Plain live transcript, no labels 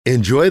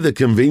Enjoy the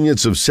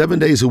convenience of 7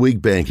 days a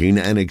week banking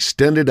and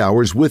extended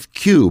hours with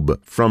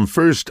Cube from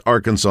First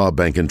Arkansas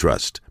Bank and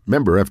Trust.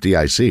 Member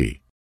FDIC.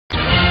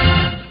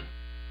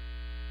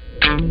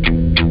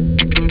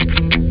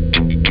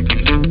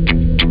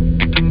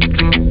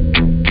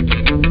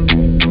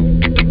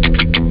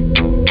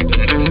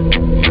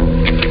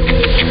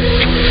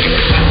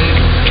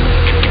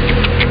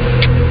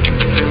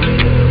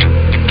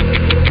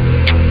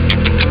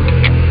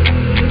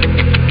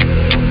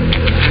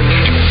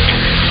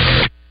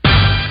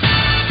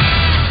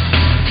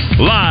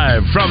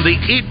 From the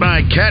Eat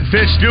My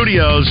Catfish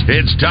studios,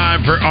 it's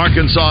time for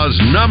Arkansas's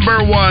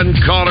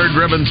 #1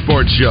 caller-driven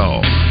sports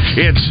show.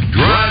 It's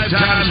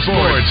Drivetime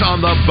Sports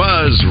on the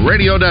Buzz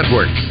Radio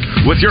Network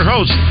with your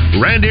hosts,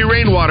 Randy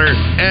Rainwater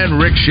and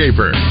Rick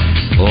Shaeffer.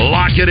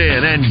 Lock it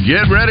in and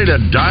get ready to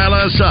dial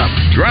us up.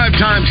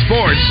 Drivetime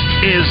Sports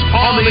is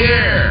on the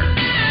air.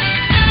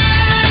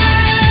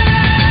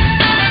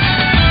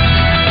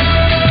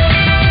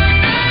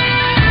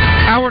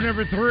 Hour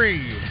number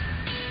 3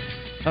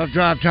 of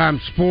Drive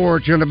Time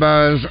Sports on the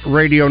Buzz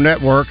Radio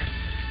Network.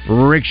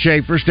 Rick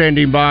Shaeffer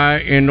standing by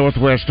in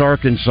Northwest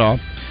Arkansas.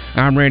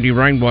 I'm Randy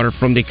Rainwater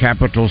from the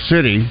capital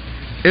city.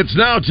 It's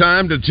now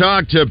time to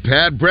talk to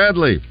Pat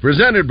Bradley,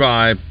 presented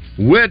by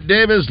Whit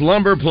Davis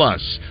Lumber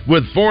Plus,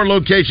 with 4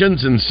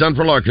 locations in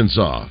Central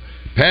Arkansas.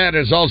 Pat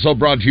is also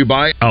brought to you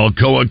by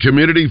Alcoa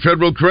Community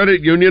Federal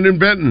Credit Union in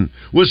Benton,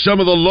 with some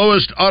of the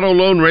lowest auto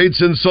loan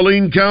rates in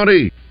Saline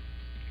County.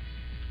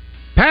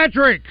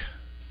 Patrick!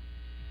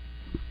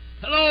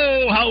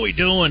 Hello, how we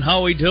doing?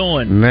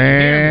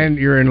 Man,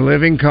 you're in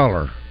living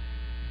color.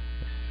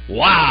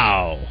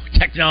 Wow,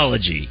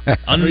 technology.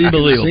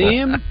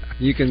 Unbelievable.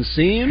 You can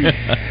see him?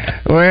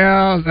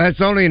 Well,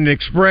 that's only an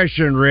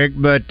expression, Rick,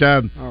 but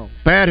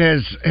Pat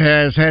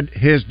has had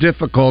his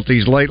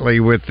difficulties lately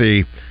with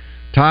the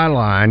tie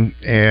line,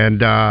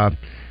 and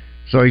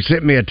so he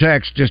sent me a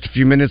text just a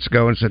few minutes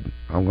ago and said,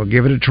 I'm going to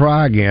give it a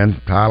try again,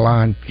 tie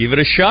line. Give it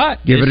a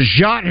shot. Give it a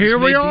shot. Here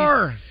we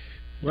are.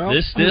 Well,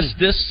 this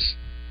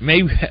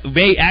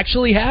may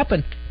actually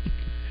happen.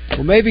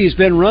 Well, maybe he's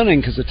been running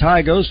because the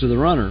tie goes to the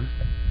runner.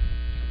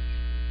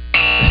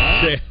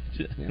 Yeah.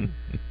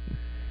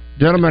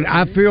 Gentlemen,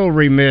 I feel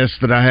remiss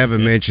that I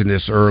haven't mentioned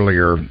this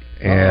earlier.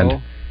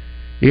 And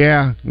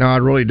yeah, no, I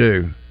really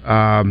do.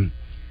 A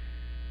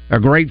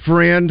great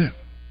friend,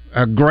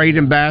 a great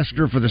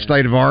ambassador for the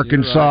state of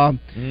Arkansas.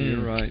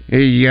 You're right.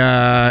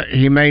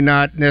 He may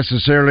not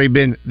necessarily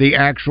been the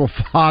actual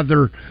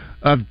father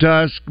of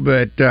Tusk,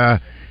 but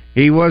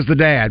he was the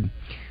dad.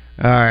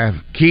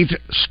 Keith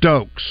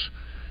Stokes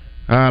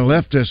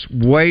left us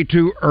way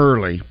too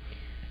early,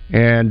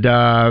 and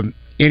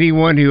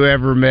anyone who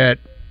ever met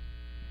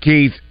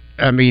Keith,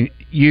 I mean,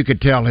 you could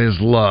tell his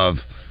love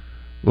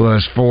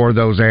was for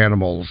those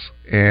animals,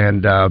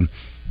 and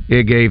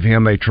it gave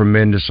him a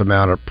tremendous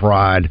amount of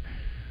pride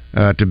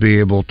to be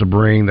able to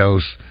bring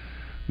those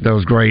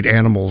great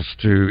animals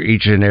to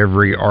each and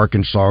every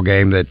Arkansas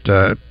game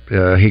that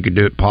he could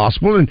do it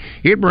possible, and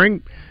he'd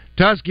bring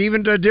Tusk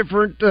even to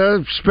different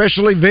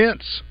special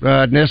events.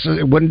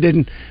 It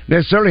didn't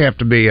necessarily have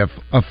to be a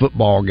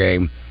football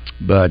game,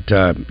 but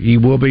he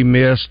will be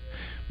missed.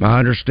 My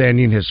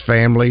understanding, his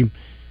family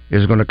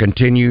is going to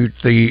continue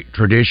the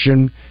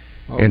tradition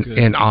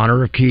in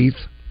honor of Keith,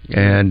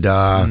 and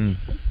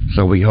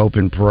so we hope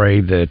and pray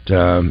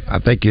that I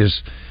think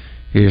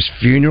his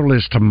funeral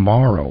is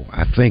tomorrow.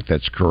 I think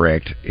that's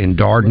correct, in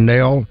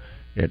Dardanelle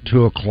at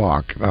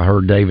 2:00. I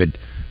heard David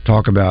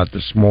talk about it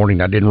this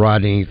morning. I didn't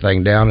write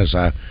anything down, as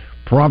I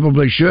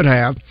probably should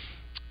have,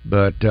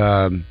 but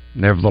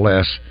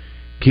nevertheless,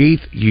 Keith,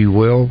 you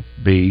will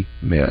be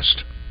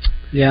missed.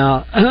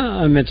 Yeah,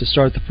 I meant to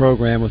start the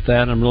program with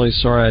that, and I'm really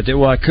sorry I did.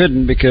 Well, I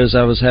couldn't because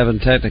I was having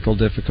technical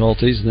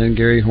difficulties, and then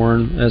Gary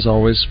Horn, as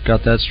always,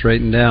 got that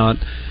straightened out,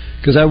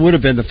 because that would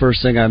have been the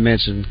first thing I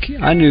mentioned.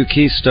 I knew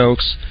Keith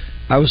Stokes.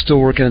 I was still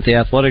working at the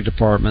athletic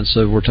department,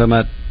 so we're talking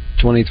about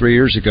 23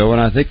 years ago,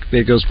 and I think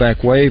it goes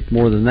back way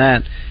more than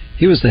that.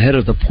 He was the head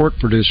of the Pork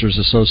Producers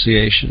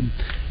Association,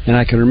 and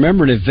I can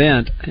remember an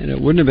event, and it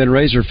wouldn't have been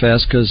Razor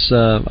Fest because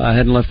I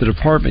hadn't left the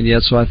department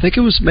yet, so I think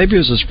it was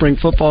a spring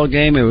football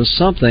game. It was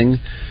something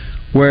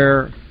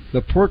where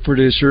the pork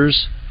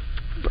producers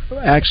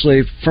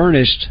actually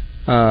furnished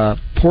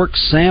pork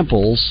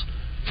samples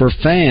for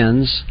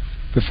fans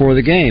before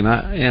the game.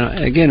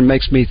 And again, it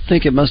makes me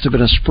think it must have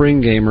been a spring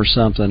game or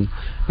something.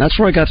 That's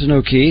where I got to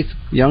know Keith,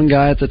 young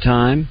guy at the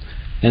time.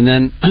 And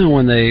then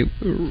when they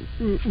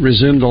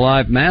resumed the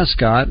live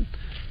mascot,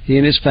 he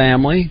and his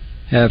family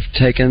have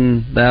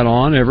taken that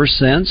on ever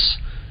since.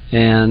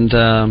 And,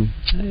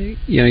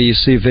 you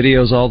see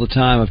videos all the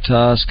time of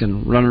Tusk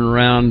and running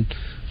around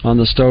on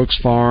the Stokes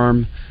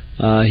farm.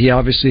 He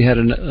obviously had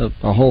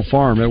a whole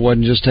farm. It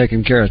wasn't just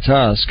taking care of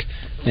Tusk.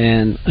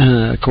 And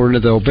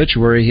according to the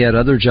obituary, he had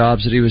other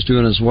jobs that he was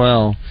doing as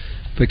well.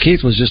 But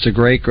Keith was just a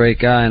great, great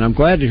guy. And I'm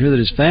glad to hear that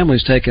his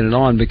family's taking it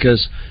on,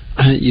 because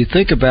you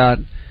think about,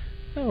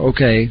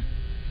 okay,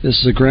 this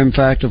is a grim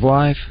fact of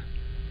life.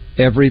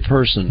 Every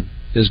person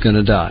is going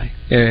to die,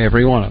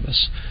 every one of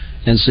us.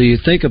 And so you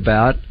think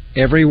about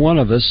every one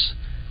of us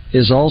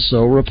is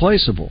also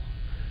replaceable.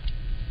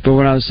 But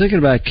when I was thinking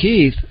about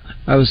Keith,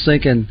 I was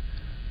thinking,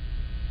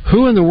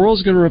 who in the world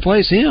is going to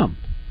replace him?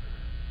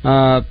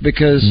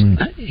 Because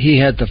he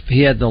had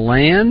the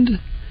land,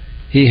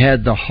 he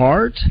had the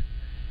heart,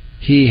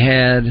 he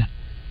had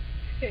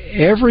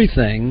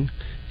everything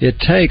it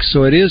takes.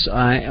 So it is.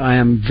 I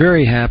am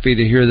very happy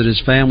to hear that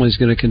his family is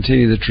going to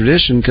continue the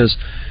tradition. Because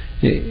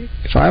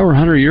if I were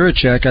Hunter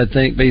Yurachek, I'd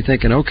be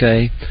thinking,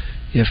 okay,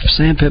 if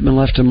Sam Pittman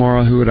left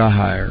tomorrow, who would I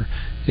hire?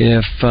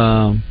 If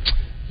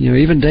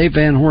even Dave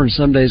Van Horn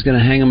someday is going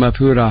to hang him up,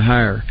 who would I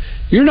hire?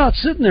 You're not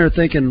sitting there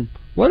thinking,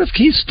 what if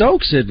Keith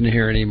Stokes isn't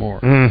here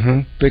anymore?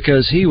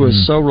 Because he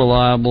was so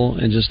reliable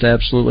and just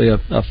absolutely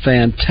a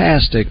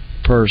fantastic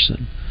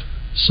person.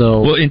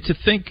 So, well, and to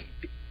think,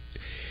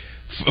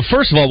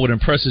 first of all, what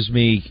impresses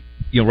me,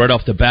 right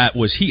off the bat,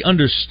 was he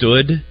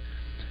understood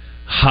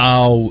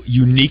how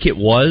unique it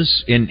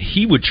was, and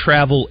he would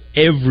travel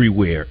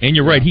everywhere. And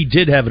you're right, he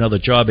did have another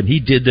job, and he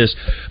did this,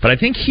 but I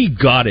think he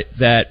got it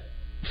that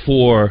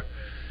for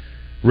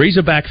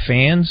Razorback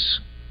fans,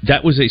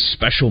 that was a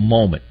special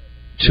moment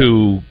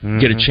to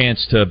get a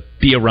chance to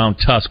be around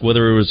Tusk,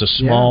 whether it was a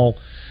small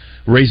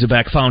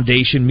Razorback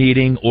Foundation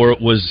meeting or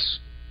it was,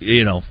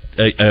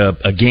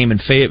 a game in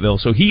Fayetteville.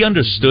 So he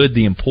understood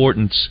the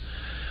importance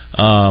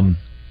of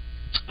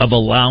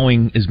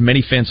allowing as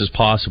many fans as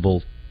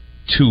possible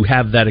to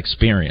have that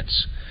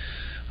experience.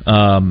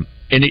 And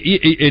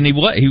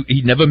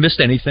he never missed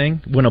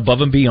anything, went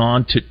above and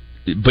beyond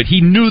but he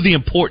knew the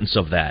importance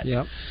of that.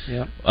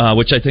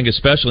 Which I think is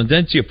special. And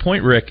then to your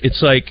point, Rick,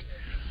 it's like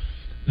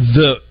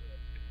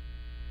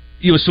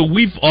so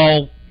we've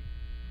all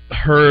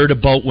heard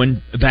about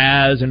when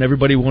Baz and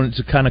everybody wanted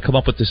to kind of come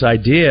up with this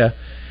idea,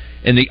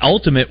 and the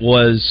ultimate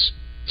was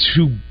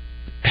to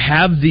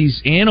have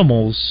these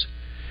animals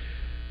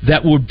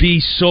that would be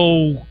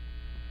so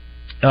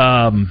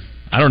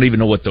I don't even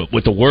know what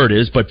the word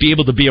is, but be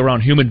able to be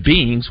around human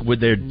beings where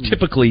they're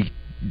typically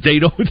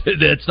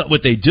that's not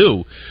what they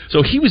do.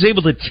 So he was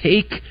able to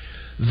take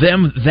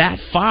them that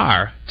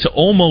far to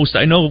almost,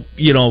 I know,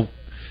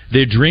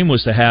 their dream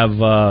was to have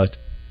a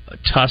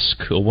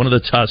Tusk or one of the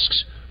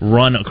Tusks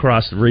run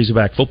across the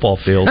Razorback football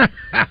field.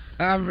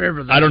 I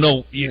remember that. I don't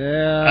know.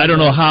 I don't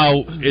know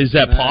how is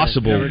that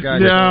possible.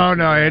 No,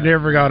 it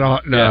never got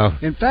on. No.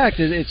 In fact,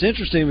 it's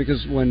interesting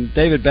because when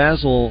David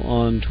Basil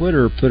on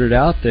Twitter put it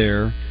out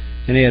there,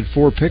 and he had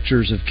 4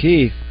 pictures of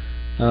Keith.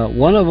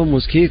 One of them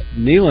was Keith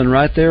kneeling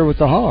right there with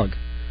the hog.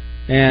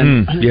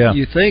 And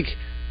you think,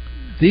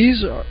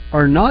 these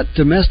are not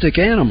domestic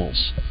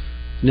animals.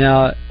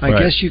 Now, I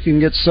guess you can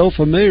get so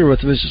familiar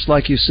with them. It's just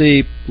like you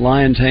see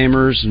lion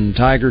tamers and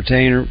tiger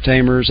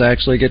tamers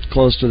actually get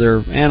close to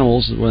their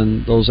animals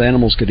when those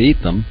animals could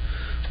eat them.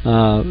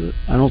 I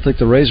don't think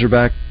the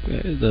Razorback,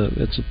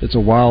 it's a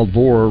wild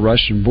boar, a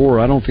Russian boar.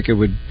 I don't think it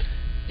would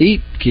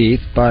eat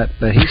Keith, but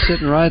he's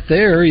sitting right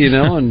there,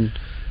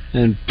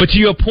 and but to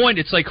your point,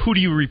 it's like, who do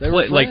you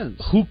replace? Like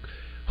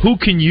who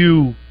can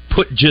you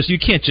put? You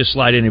can't just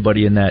slide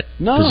anybody in that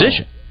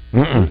position.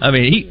 I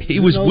mean, he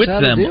was with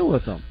them. To deal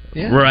with them.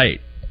 Yeah. Right.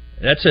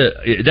 That's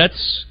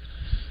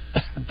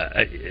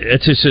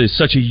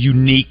such a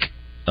unique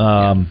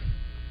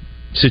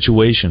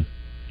situation.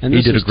 And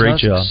he did a great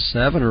job.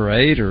 7 or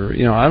 8, or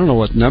I don't know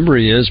what number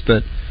he is,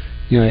 but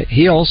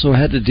he also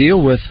had to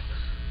deal with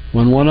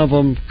when one of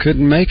them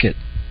couldn't make it,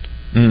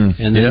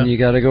 and then you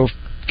got to go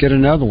get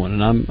another one.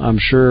 And I'm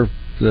sure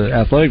the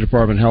athletic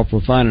department helped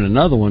with finding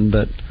another one,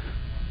 but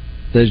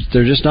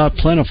they're just not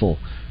plentiful.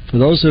 For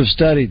those who have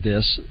studied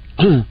this,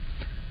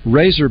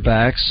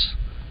 Razorbacks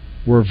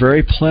were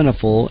very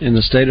plentiful in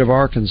the state of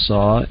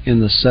Arkansas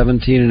in the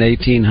 17 and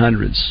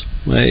 1800s,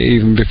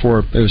 even before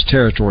it was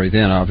territory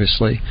then,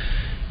 obviously.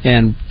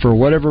 And for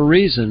whatever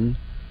reason,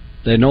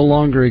 they no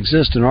longer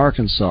exist in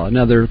Arkansas.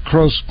 Now, they're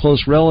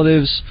close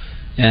relatives,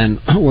 and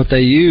what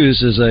they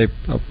use is a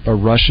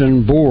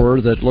Russian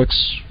boar that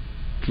looks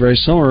very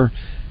similar.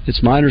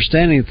 It's my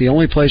understanding that the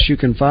only place you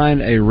can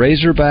find a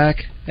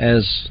Razorback,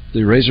 as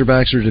the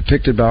Razorbacks are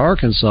depicted by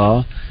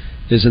Arkansas,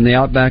 is in the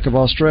outback of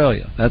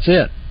Australia. That's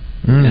it.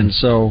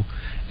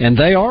 And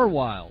they are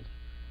wild.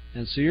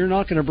 And so you're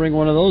not going to bring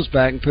one of those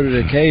back and put it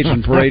in a cage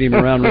and parade him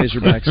around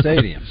Razorback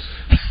Stadium.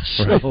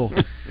 So,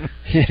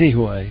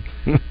 anyway.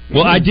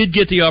 Well, I did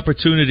get the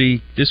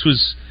opportunity,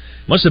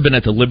 must have been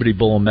at the Liberty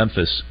Bowl in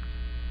Memphis,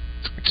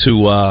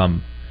 to,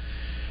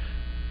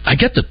 I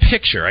get the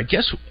picture. I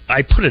guess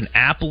I put an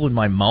apple in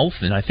my mouth,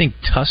 and I think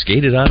Tusk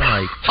ate it out of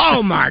my...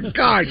 Oh, my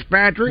gosh,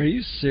 Patrick. Are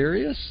you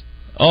serious?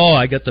 Oh,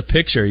 I got the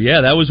picture.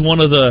 Yeah, that was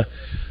one of the...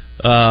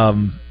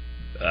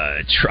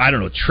 I don't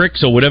know,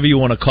 tricks or whatever you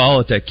want to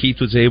call it that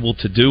Keith was able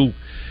to do.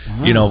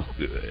 Wow.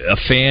 A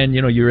fan,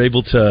 you're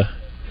able to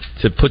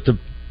put the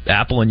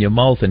apple in your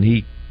mouth, and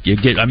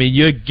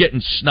you're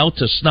getting snout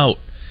to snout,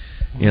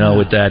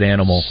 with that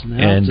animal.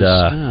 Snout to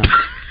snout.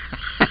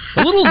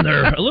 a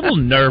little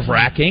nerve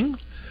wracking,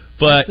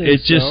 but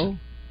it's just. So.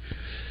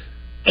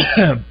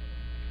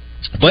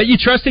 But you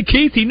trusted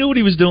Keith; he knew what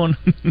he was doing.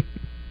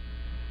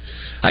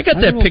 I got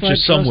that picture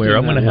somewhere.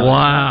 I'm going to have.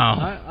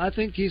 Wow. I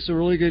think he's a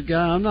really good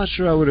guy. I'm not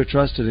sure I would have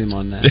trusted him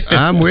on that.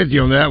 I'm with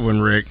you on that one,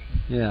 Rick.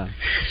 Yeah,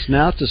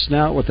 snout to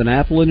snout with an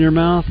apple in your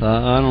mouth.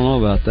 I don't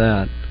know about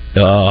that.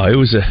 Oh, it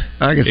was could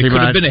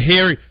have been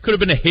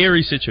a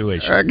hairy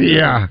situation.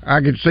 Yeah,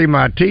 I could see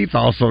my teeth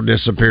also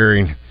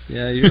disappearing.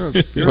 Yeah, you're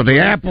with the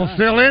apple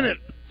still in it.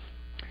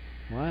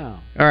 Wow.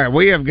 All right,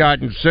 we have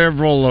gotten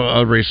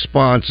several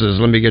responses.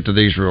 Let me get to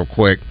these real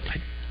quick.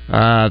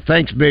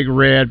 Thanks, Big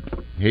Red.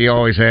 He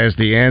always has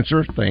the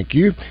answer. Thank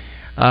you.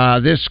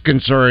 This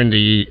concerned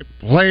the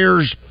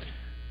players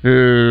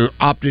who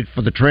opted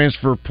for the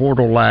transfer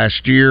portal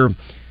last year.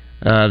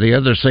 The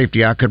other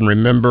safety I couldn't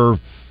remember.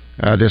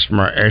 This from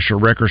our Asher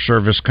Wrecker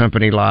Service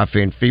Company live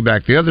in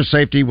feedback. The other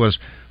safety was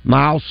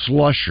Miles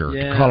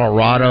Slusher,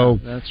 Colorado.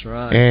 Yeah, that's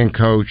right. And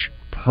Coach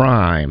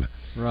Prime.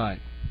 Right.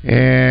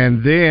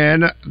 And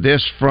then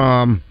this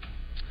from,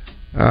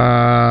 I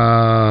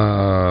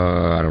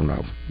don't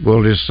know.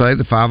 We'll just say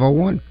the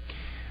 501.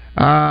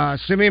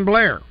 Simeon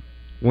Blair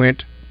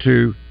went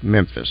to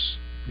Memphis.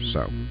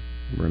 So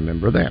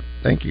remember that.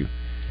 Thank you.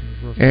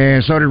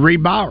 And so did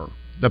Reed Bauer,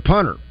 the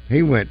punter.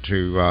 He went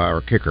to,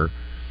 or kicker.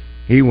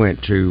 He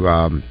went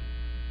to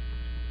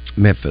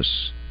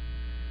Memphis.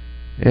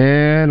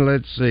 And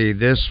let's see.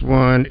 This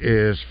one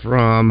is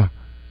from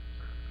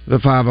the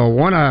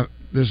 501.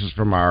 This is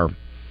from our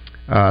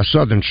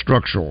Southern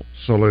Structural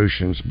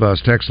Solutions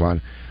Buzz text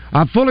line.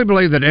 I fully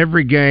believe that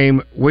every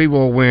game we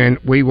will win,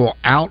 we will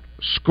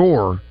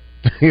outscore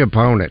the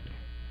opponent.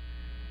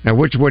 Now,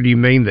 which way do you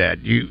mean that?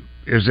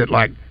 Is it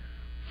like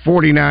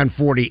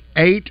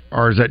 49-48,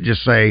 or is that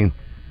just saying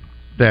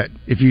that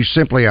if you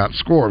simply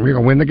outscore them, you're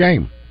going to win the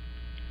game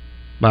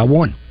by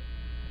one?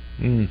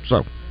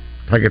 So,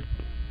 take it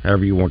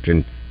however you want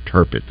to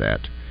interpret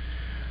that.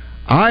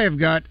 I have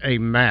got a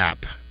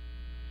map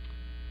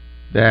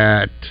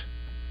that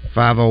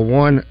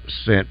 501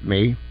 sent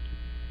me,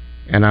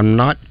 and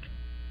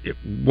it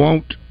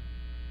won't,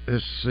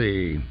 let's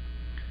see,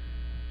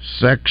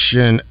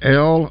 section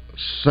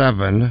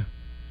L7,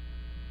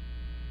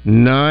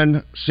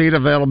 none, seat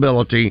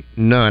availability,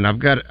 none. I've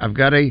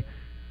got a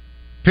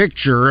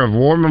picture of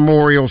War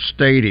Memorial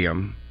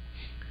Stadium,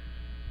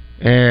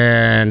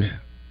 and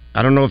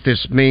I don't know if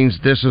this means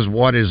this is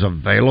what is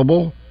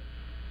available.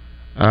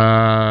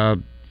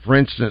 For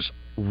instance,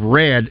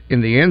 red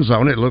in the end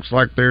zone, it looks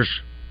like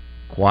there's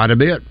quite a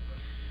bit.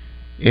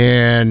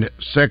 In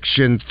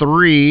section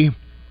 3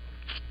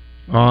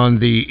 on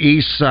the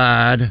east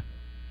side,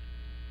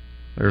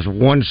 there's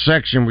one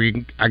section where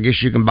I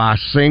guess you can buy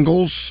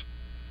singles,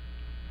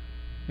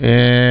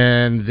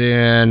 and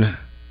then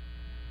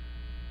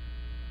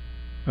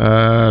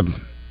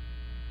I'm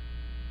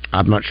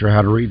not sure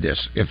how to read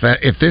this. If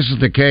this is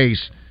the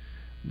case,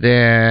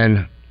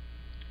 then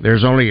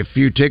there's only a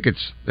few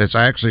tickets that's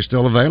actually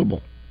still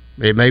available.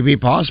 It may be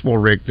possible,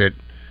 Rick, that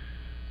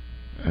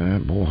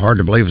hard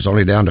to believe it's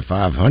only down to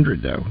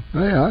 500, though.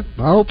 Yeah,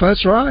 I hope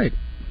that's right.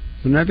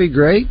 Wouldn't that be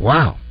great?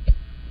 Wow.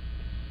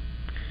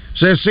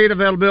 Says seat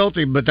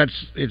availability, but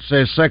it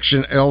says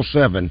section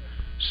L7,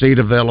 seat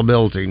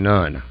availability,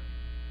 none.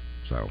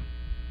 So,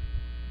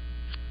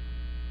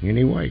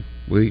 anyway,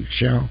 we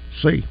shall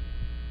see.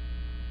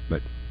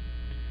 But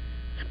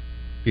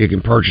you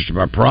can purchase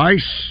by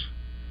price,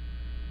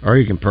 or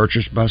you can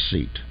purchase by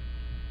seat.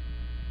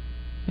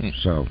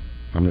 So,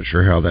 I'm not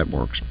sure how that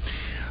works.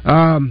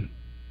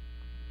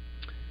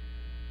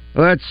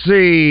 Let's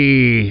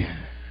see.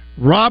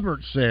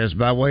 Robert says,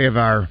 by way of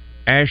our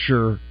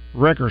Asher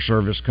Wrecker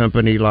Service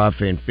Company live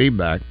fan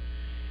feedback,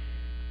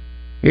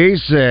 he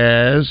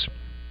says,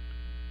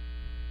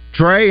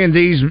 Trey and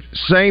these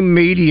same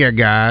media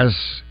guys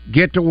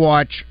get to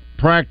watch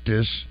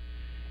practice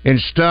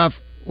and stuff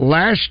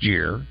last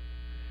year,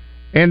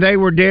 and they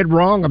were dead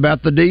wrong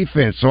about the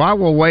defense. So I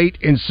will wait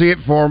and see it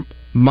for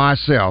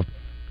myself,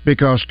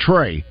 because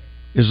Trey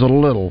is a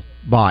little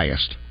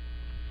biased.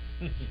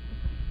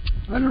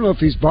 I don't know if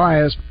he's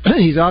biased.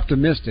 He's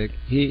optimistic.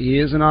 He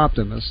is an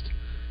optimist.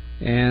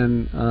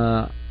 And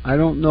I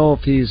don't know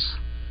if he's...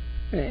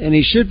 And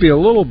he should be a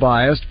little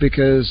biased,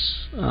 because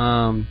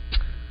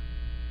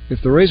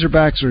if the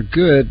Razorbacks are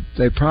good,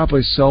 they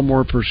probably sell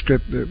more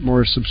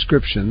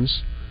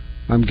subscriptions,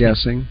 I'm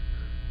guessing.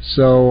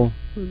 So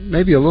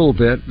maybe a little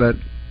bit, but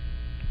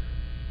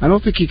I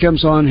don't think he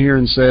comes on here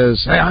and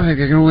says, hey, I think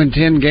they're going to win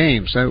 10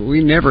 games.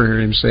 We never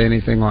hear him say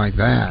anything like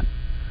that.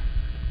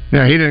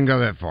 No, he didn't go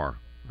that far.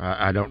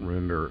 I don't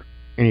remember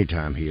any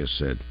time he has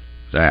said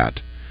that.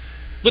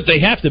 But they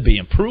have to be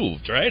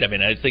improved, right? I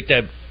mean, I think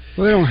that...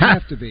 Well, they don't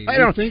have to be. I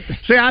said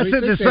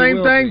the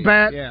same thing,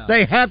 Pat. Yeah.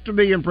 They have to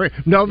be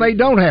improved. No, they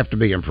don't have to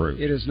be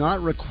improved. It is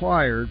not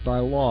required by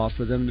law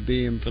for them to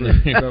be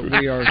improved. But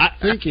we are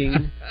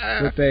thinking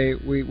that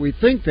we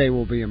think they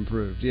will be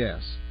improved,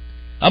 yes.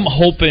 I'm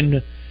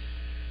hoping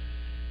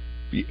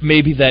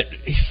maybe that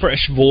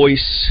fresh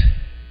voice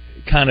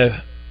kind of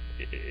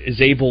is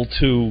able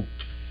to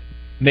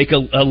make a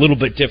little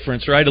bit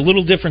difference, right? A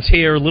little difference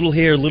here, a little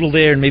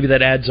there, and maybe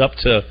that adds up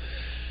to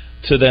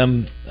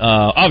them.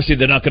 Obviously,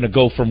 they're not going to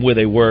go from where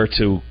they were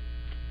to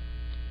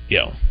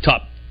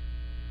top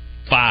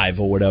 5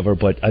 or whatever,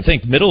 but I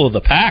think middle of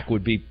the pack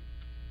would be.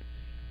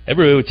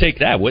 Everybody would take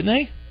that, wouldn't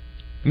they?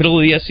 Middle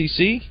of the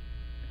SEC.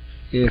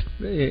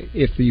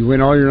 If you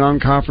win all your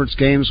non-conference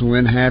games,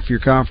 win half your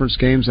conference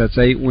games, that's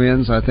 8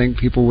 wins. I think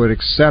people would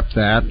accept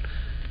that.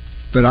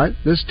 But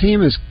this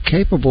team is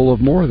capable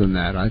of more than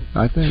that,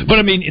 I think. But,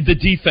 I mean, the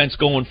defense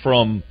going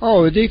from...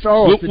 the defense...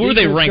 where were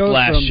they ranked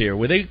last year?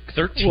 Were they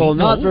 13? Well,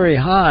 not very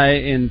high.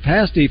 In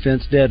pass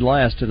defense, dead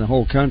last in the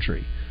whole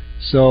country.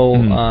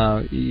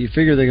 So you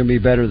figure they're going to be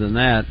better than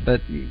that.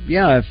 But,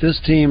 yeah, if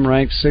this team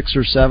ranks 6th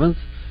or 7th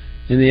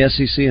in the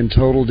SEC in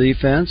total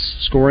defense,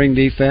 scoring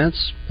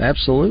defense,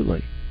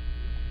 absolutely.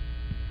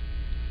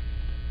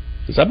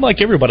 Because I'm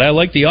like everybody. I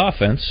like the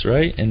offense,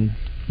 right? And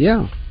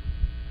yeah.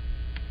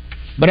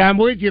 But I'm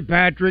with you,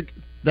 Patrick.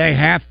 They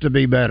have to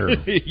be better.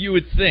 You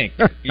would think.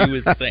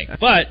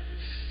 But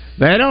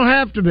they don't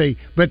have to be,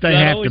 but they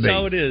have to be. That's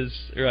how it is.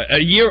 Right. A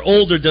year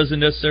older doesn't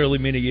necessarily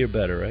mean a year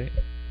better, right?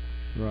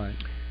 Right.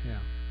 Yeah.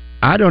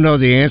 I don't know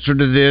the answer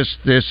to this.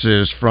 This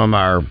is from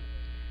our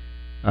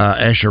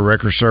Escher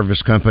Record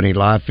Service Company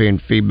live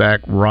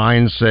feedback.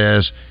 Ryan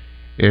says,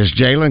 "Is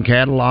Jalen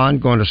Catalan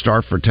going to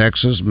start for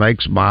Texas?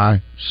 Makes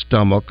my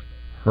stomach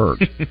hurt."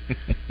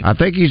 I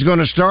think he's going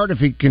to start if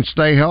he can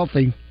stay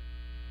healthy.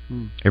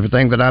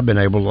 Everything that I've been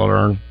able to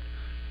learn,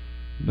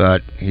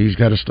 but he's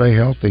got to stay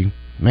healthy.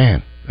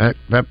 Man,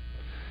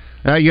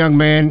 that young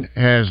man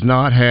has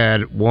not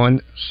had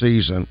one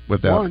season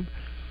without. One.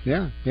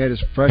 Yeah, he had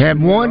his freshman.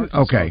 Had one?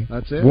 Okay,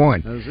 that's it.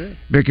 One. That was it.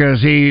 Because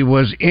he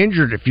was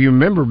injured, if you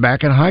remember,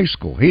 back in high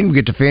school. He didn't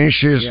get to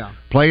finish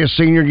play his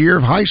senior year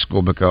of high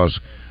school because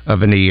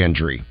of a knee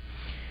injury.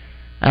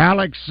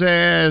 Alex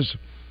says,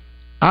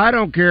 "I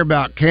don't care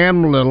about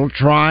Cam Little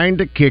trying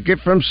to kick it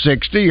from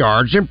 60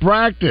 yards in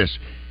practice.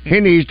 He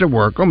needs to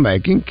work on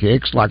making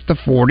kicks like the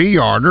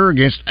 40-yarder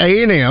against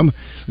A&M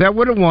that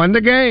would have won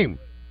the game."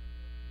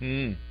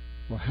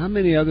 Well, how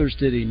many others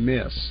did he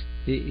miss?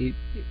 The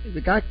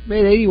guy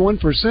made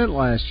 81%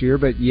 last year,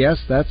 but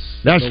yes, that's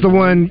the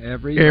one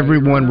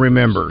everyone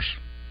remembers.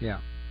 Yeah,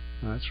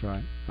 that's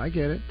right. I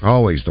get it.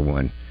 Always the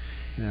one.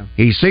 Yeah.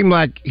 He seemed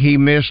like he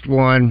missed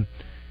one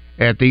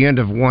at the end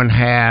of one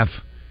half,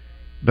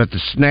 but the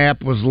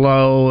snap was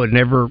low. It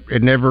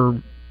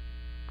didn't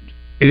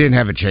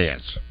have a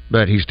chance.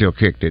 But he still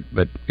kicked it,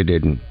 but it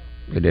didn't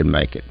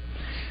make it.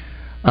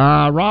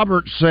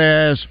 Robert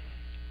says,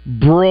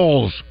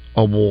 Broyles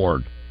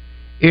Award.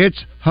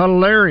 It's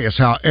hilarious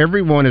how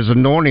everyone is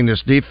anointing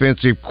this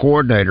defensive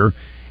coordinator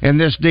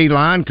and this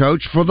D-line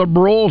coach for the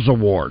Broyles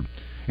Award.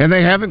 And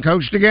they haven't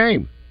coached a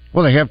game.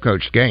 Well, they have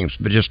coached games,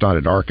 but just not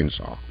at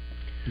Arkansas.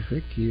 You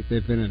think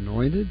they've been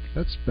anointed?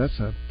 That's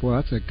a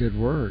good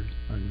word.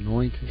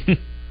 Anointed. I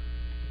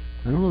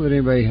don't know that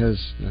anybody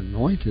has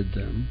anointed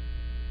them.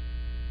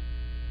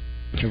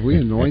 Have we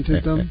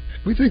anointed them?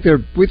 We think they're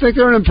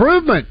an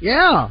improvement.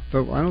 Yeah,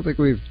 but I don't think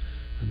we've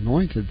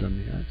anointed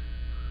them yet.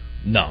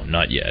 No,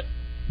 not yet.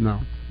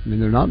 No, I mean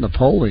they're not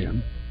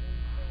Napoleon.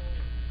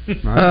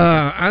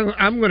 Right?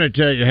 I'm going to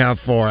tell you how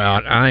far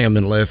out I am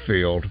in left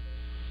field,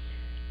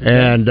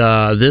 and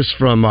this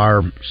from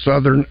our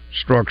Southern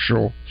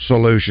Structural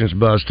Solutions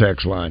Buzz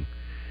text line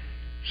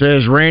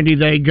says, "Randy,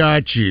 they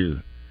got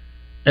you.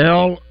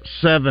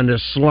 L7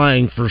 is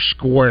slang for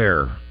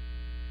square.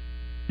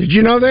 Did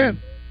you know that?"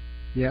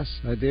 Yes,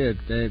 I did.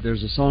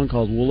 There's a song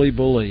called Wooly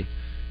Bully,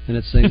 and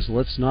it sings,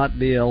 "Let's not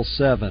be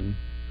L7,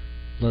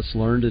 let's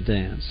learn to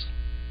dance."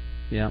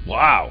 Yeah.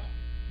 Wow.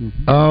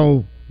 Mm-hmm.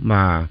 Oh,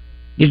 my.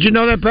 Did you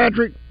know that,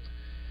 Patrick?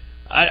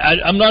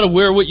 I'm not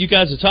aware of what you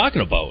guys are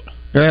talking about.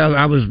 Well,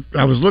 I was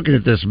looking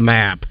at this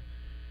map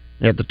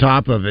at the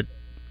top of it,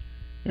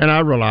 and I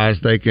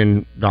realized they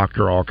can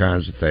doctor all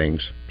kinds of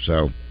things.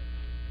 So,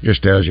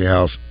 just tells you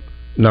how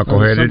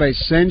knuckleheaded. Somebody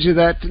sends you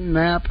that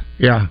map?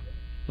 Yeah.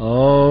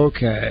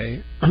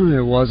 Okay.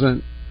 It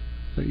wasn't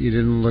that you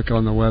didn't look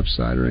on the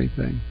website or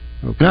anything.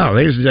 Okay. No,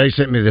 they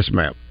sent me this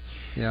map.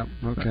 Yeah,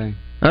 okay.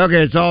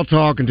 Okay, it's all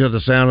talk until the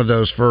sound of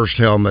those first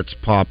helmets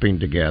popping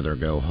together.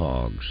 Go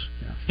Hogs.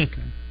 Yeah,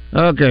 okay.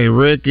 Okay,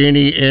 Rick,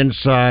 any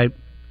insight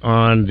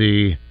on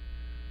the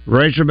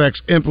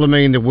Razorbacks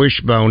implementing the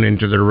wishbone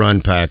into their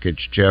run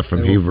package? Jeff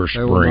from Heber Springs.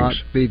 They will not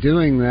be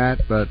doing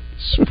that, but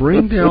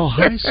Springdale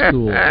High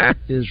School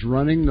is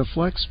running the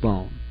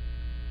flexbone.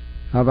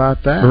 How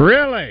about that?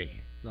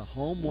 Really? The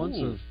home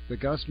ones of the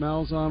Gus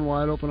Malzahn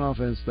wide open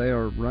offense, they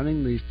are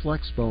running the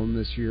flexbone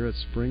this year at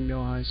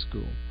Springdale High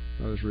School.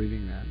 I was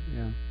reading that,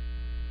 yeah.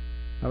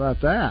 How about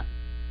that?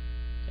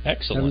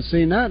 Excellent. Haven't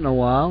seen that in a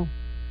while.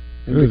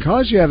 And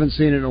because you haven't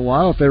seen it in a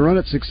while, if they run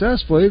it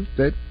successfully,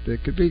 that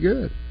could be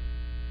good.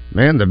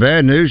 Man, the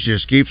bad news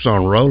just keeps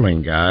on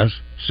rolling, guys.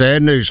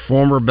 Sad news,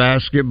 former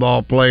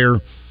basketball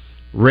player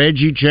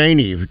Reggie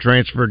Chaney, who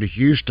transferred to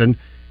Houston,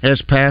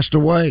 has passed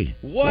away.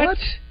 What?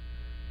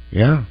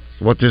 Yeah.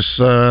 What this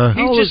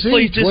he just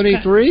played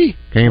 23?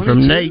 Came 22?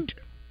 From Nate.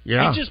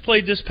 Yeah. He just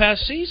played this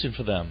past season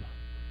for them.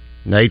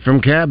 Nate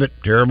from Cabot.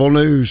 Terrible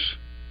news.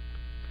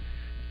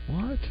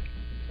 What?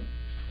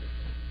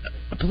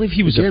 I believe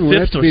he was a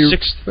fifth or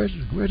sixth.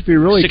 We have to be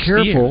really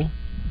careful. Year.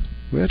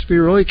 We have to be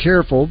really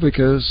careful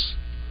because,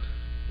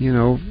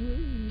 you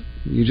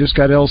just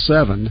got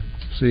L7,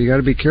 so you got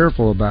to be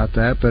careful about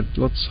that. But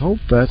let's hope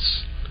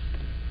that's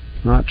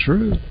not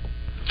true.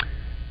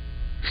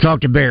 Let's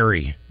talk to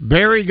Barry.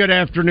 Barry, good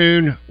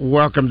afternoon.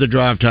 Welcome to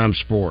Drive Time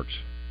Sports.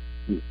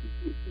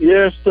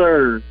 Yes,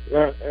 sir.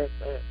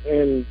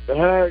 And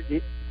I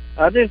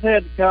just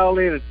had to call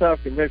in and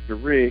talk to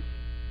Mr. Rick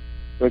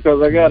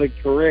because I got to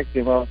correct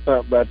him on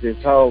something about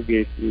this hog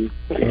issue.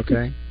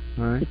 Okay.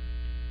 All right.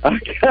 I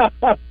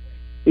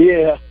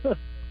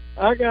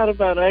got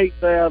about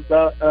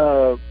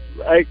 8,000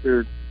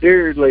 acre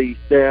deer lease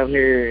down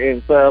here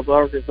in South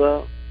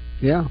Arkansas.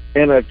 Yeah.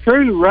 And a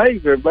true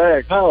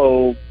razorback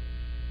hog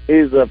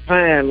is a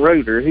pine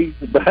rooter. He's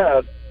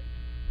about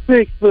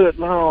 6 foot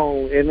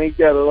long, and he's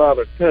got a lot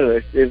of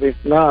tush. If it's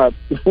not,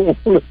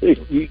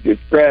 you could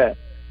try.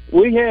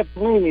 We have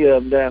plenty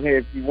of them down here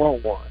if you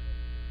want one.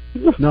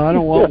 No, I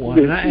don't want one.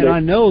 And I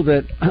know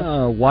that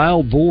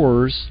wild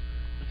boars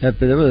have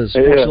been.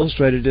 Sports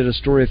Illustrated did a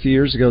story a few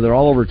years ago. They're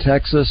all over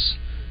Texas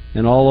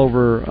and all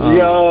over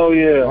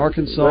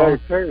Arkansas.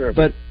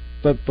 But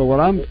what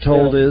I'm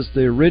told is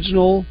the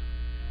original.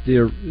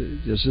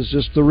 This is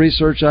just the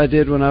research I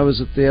did when I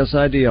was at the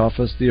SID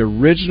office. The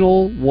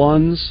original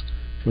ones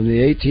from the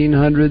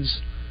 1800s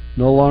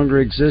no longer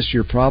exist.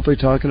 You're probably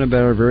talking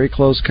about a very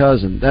close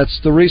cousin. That's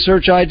the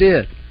research I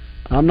did.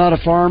 I'm not a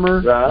farmer.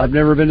 Right. I've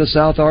never been to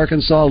South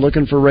Arkansas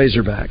looking for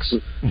razorbacks.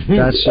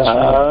 That's just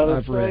what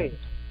I've read.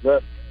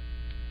 But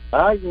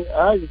I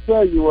can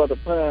tell you what a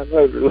pine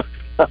rooter looks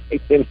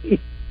like. And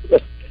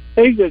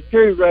he's a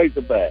true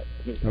razorback.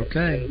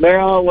 Okay. They're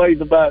always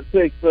about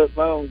 6 foot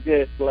long,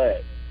 jet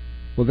black.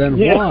 Well, then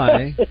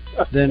why?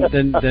 then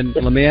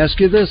let me ask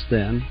you this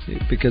then,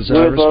 because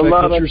I respect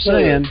what you're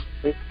saying.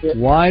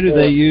 Why do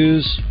they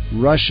use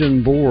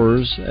Russian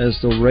boars as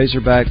the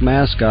razorback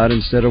mascot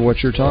instead of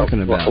what you're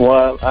talking about?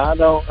 Well, I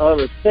don't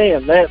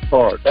understand that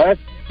part. That's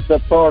the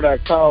part I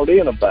called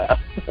in about.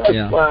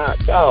 That's why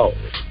I called.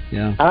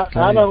 Yeah.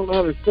 I don't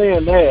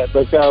understand that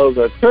because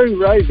a true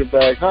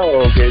razorback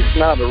hog is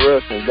not a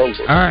Russian boar.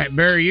 All right,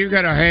 Barry, you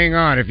got to hang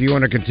on if you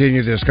want to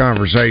continue this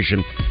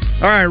conversation.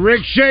 All right,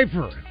 Rick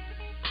Shaeffer.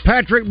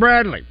 Patrick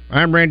Bradley.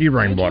 I'm Randy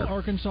Rainwater.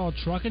 Arkansas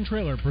Truck and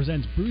Trailer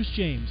presents Bruce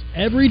James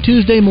every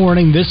Tuesday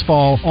morning this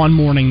fall on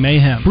Morning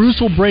Mayhem. Bruce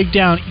will break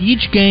down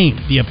each game,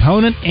 the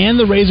opponent, and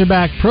the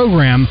Razorback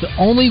program the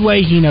only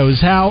way he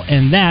knows how,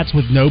 and that's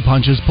with no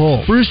punches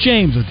pulled. Bruce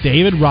James with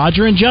David,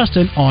 Roger, and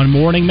Justin on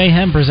Morning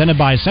Mayhem, presented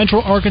by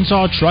Central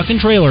Arkansas Truck and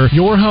Trailer,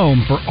 your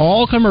home for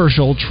all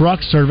commercial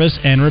truck service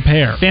and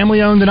repair.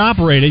 Family owned and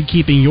operated,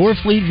 keeping your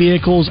fleet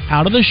vehicles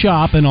out of the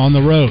shop and on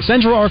the road.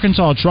 Central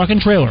Arkansas Truck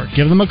and Trailer.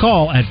 Give them a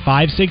call at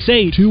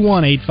 568-2185.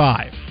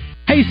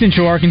 Hey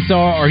Central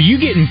Arkansas, are you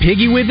getting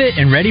piggy with it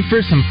and ready for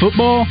some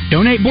football?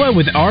 Donate blood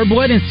with Our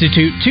Blood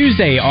Institute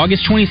Tuesday,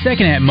 August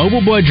 22nd at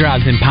Mobile Blood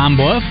Drives in Pine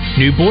Bluff,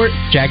 Newport,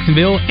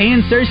 Jacksonville,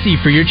 and Searcy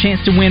for your chance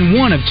to win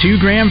one of 2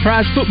 grand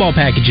prize football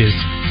packages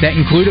that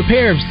include a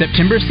pair of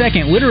September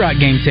 2nd Little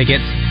Rock game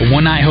tickets, a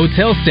one-night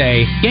hotel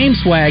stay, game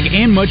swag,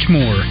 and much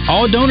more.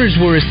 All donors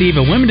will receive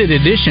a limited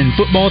edition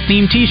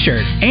football-themed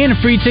t-shirt and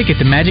a free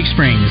ticket to Magic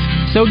Springs.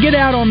 So get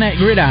out on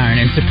that gridiron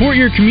and support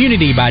your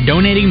community by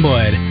donating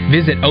blood.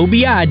 Visit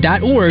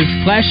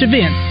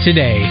obi.org/events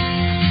today.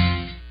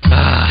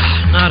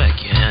 Not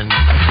again.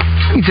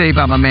 Let me tell you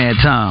about my man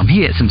Tom.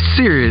 He had some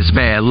serious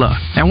bad luck.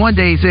 And one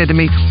day he said to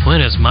me,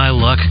 "When is my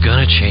luck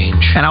gonna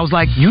change?" And I was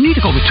like, "You need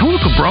to go to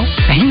Tunica, bro."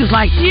 And he was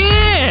like,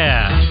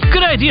 "Yeah,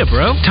 good idea,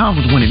 bro." Tom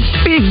was winning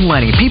big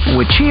money. People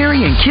were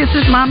cheering and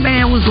kisses. My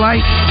man was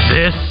like,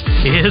 "This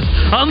is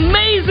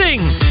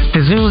amazing."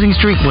 His losing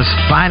streak was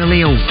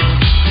finally over.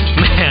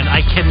 Man,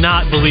 I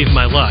cannot believe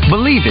my luck.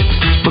 Believe it,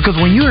 because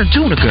when you're in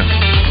Tunica,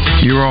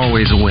 you're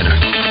always a winner.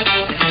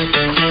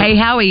 Hey,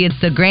 Howie, it's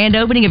the grand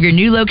opening of your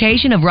new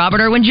location of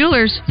Robert Irwin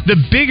Jewelers. The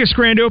biggest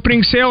grand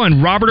opening sale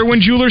in Robert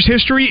Irwin Jewelers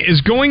history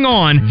is going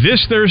on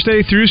this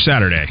Thursday through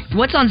Saturday.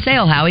 What's on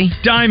sale, Howie?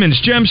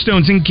 Diamonds,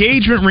 gemstones,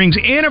 engagement rings,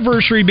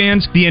 anniversary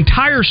bands. The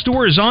entire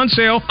store is on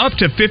sale up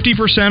to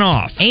 50%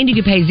 off. And you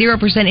can pay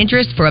 0%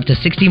 interest for up to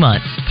 60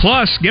 months.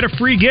 Plus, get a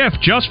free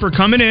gift just for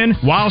coming in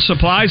while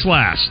supplies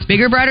last.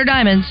 Bigger, brighter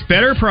diamonds.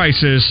 Better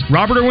prices.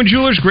 Robert Irwin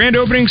Jewelers grand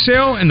opening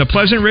sale in the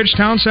Pleasant Ridge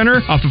Town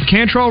Center off of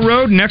Cantrell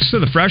Road next to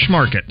the Fresh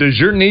Market. Does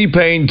your knee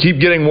pain keep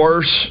getting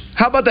worse?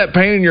 How about that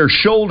pain in your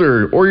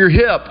shoulder or your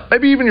hip,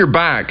 maybe even your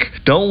back?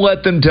 Don't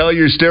let them tell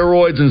you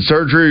steroids and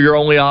surgery are your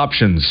only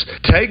options.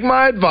 Take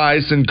my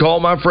advice and call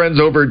my friends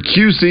over at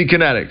QC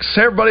Kinetics.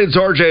 Hey everybody, it's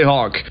RJ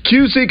Hawk.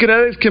 QC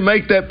Kinetics can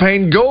make that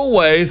pain go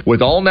away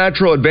with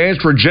all-natural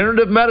advanced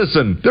regenerative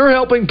medicine. They're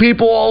helping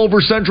people all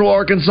over Central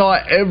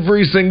Arkansas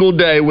every single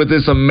day with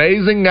this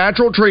amazing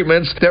natural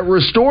treatments that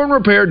restore and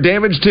repair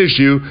damaged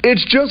tissue.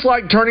 It's just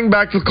like turning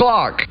back the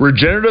clock.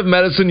 Regenerative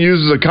medicine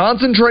uses a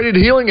concentrated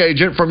healing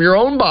agent from your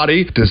own body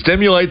body to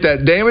stimulate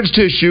that damaged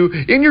tissue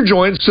in your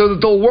joints so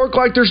that they'll work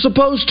like they're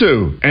supposed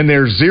to. And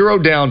there's zero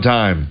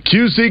downtime.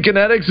 QC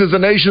Kinetics is the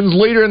nation's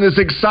leader in this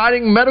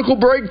exciting medical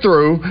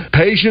breakthrough.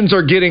 Patients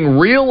are getting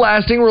real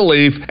lasting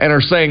relief and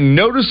are saying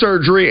no to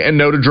surgery and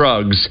no to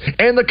drugs.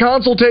 And the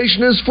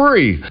consultation is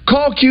free.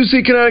 Call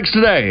QC Kinetics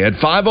today at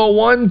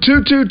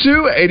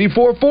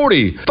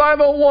 501-222-8440.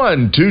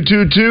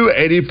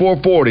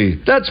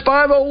 501-222-8440. That's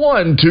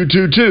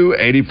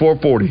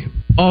 501-222-8440.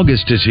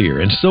 August is here,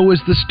 and so is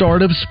the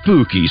start of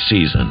spooky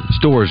season.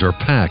 Stores are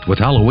packed with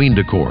Halloween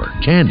decor,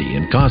 candy,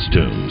 and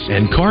costumes.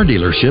 And car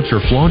dealerships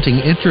are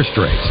flaunting interest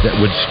rates that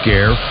would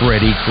scare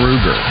Freddy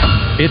Krueger.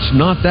 It's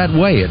not that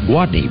way at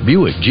Gwatney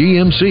Buick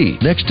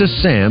GMC, next to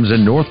Sam's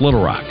in North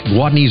Little Rock.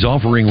 Gwatney's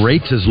offering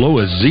rates as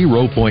low as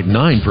 0.9%.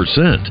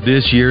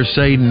 This year,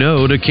 say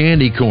no to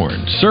candy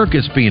corn,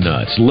 circus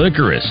peanuts,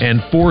 licorice,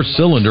 and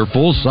 4-cylinder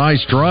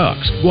full-size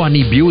trucks.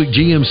 Gwatney Buick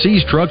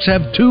GMC's trucks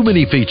have too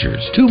many features,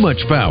 too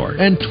much power,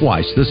 and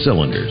twice the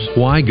cylinders.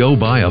 Why go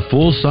buy a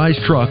full-size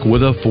truck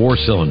with a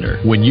 4-cylinder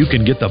when you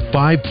can get the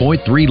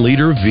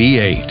 5.3-liter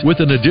V8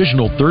 with an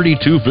additional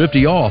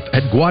 $3,250 off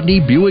at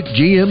Gwatney Buick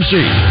GMC?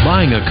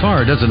 Buying a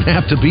car doesn't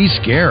have to be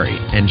scary,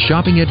 and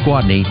shopping at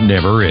Gwatney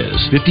never is.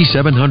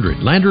 5700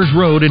 Landers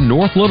Road in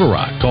North Little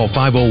Rock. Call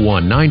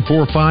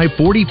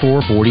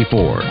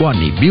 501-945-4444.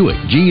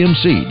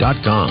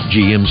 GwatneyBuickGMC.com.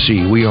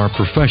 GMC, we are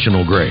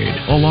professional grade.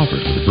 All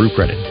offers with approved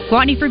credit.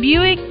 Gwatney for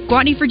Buick,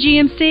 Gwatney for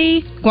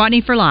GMC,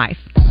 Gwatney for life.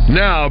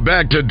 Now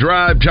back to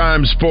Drive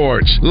Time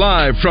Sports,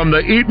 live from the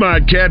Eat My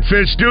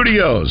Catfish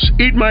studios.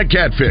 Eat My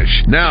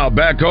Catfish, now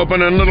back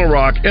open in Little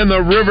Rock in the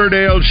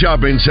Riverdale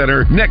Shopping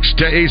Center next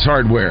to Ace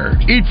Hardware.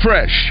 Eat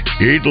fresh,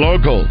 eat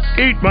local,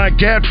 Eat My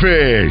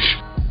Catfish.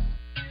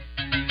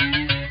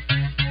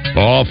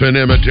 Often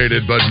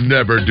imitated but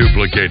never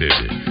duplicated.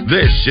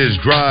 This is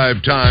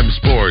Drive Time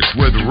Sports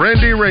with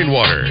Randy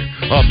Rainwater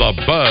on the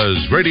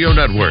Buzz Radio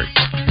Network.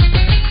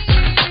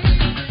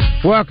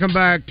 Welcome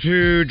back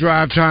to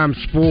Drive Time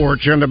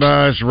Sports on the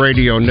Buzz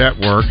Radio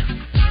Network.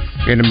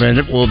 In a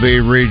minute, we'll be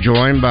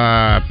rejoined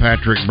by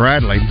Patrick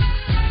Bradley.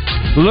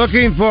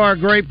 Looking for a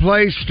great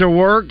place to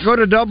work? Go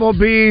to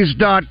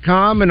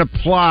doublebs.com and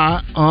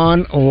apply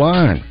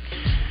online.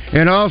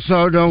 And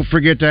also, don't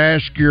forget to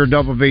ask your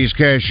Double B's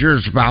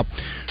cashiers about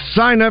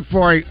sign up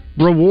for a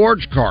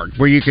rewards card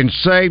where you can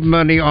save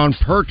money on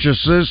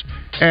purchases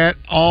at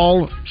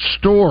all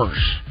stores.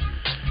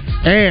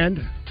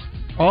 And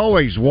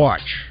always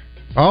watch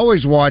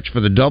for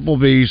the Double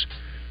B's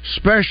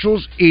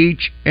specials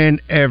each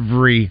and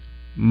every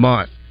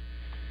month.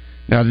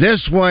 Now,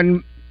 this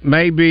one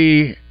may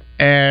be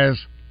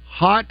as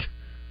hot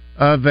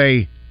of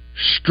a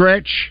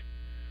stretch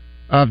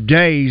of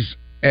days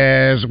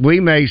as we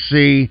may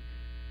see,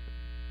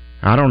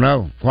 I don't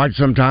know, quite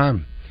some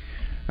time.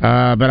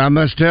 But I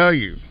must tell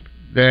you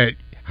that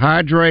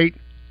hydrate.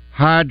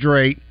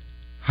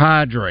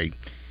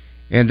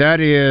 And that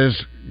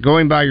is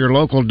going by your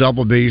local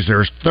Double B's.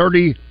 There's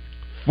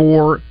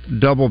 34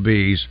 Double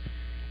B's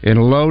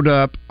and load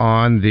up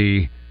on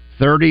the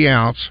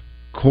 30-ounce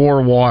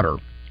core water.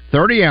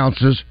 30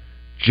 ounces,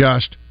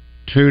 just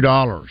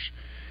 $2.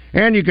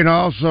 And you can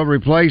also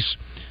replace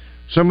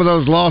some of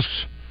those lost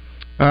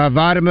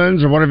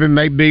vitamins or whatever it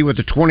may be with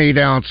the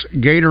 28-ounce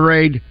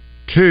Gatorade,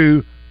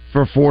 2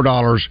 for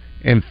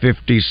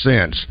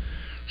 $4.50.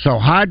 So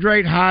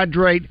hydrate.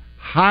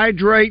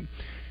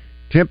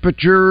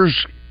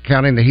 Temperatures,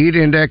 counting the heat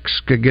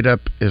index, could get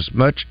up as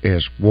much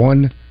as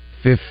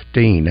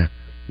 115.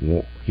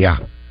 Yeah,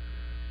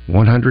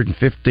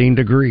 115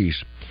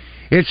 degrees.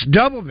 It's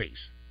Double B's.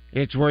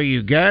 It's where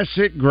you gas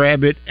it,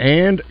 grab it,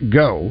 and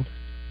go.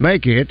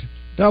 Make it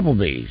Double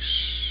B's.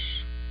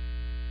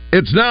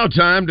 It's now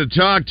time to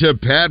talk to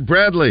Pat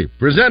Bradley,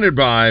 presented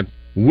by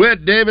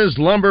Whit Davis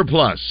Lumber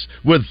Plus,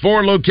 with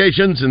 4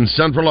 locations in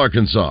Central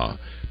Arkansas.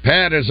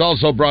 Pat is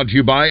also brought to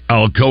you by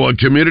Alcoa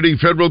Community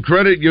Federal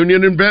Credit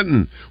Union in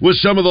Benton, with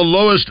some of the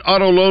lowest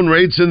auto loan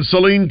rates in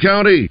Saline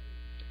County.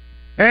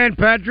 And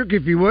Patrick,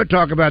 if you would,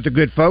 talk about the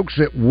good folks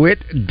at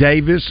Whit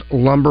Davis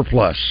Lumber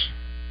Plus.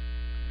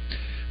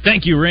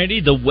 Thank you,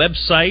 Randy. The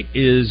website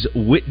is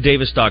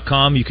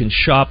whitdavis.com. You can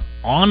shop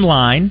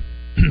online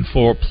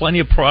for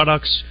plenty of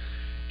products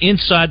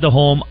inside the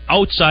home,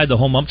 outside the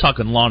home. I'm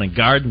talking lawn and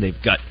garden.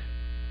 They've got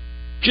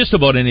just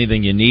about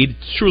anything you need. It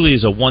truly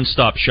is a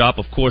one-stop shop.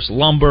 Of course,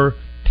 lumber,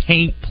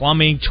 paint,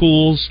 plumbing,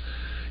 tools,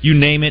 you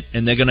name it,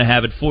 and they're going to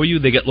have it for you.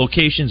 They got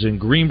locations in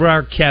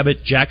Greenbrier,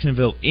 Cabot,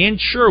 Jacksonville, and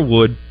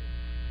Sherwood.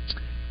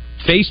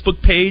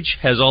 Facebook page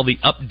has all the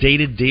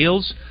updated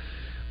deals,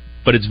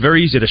 but it's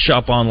very easy to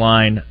shop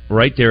online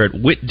right there at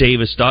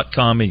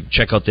whitdavis.com and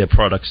check out their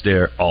products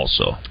there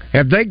also.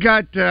 Have they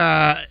got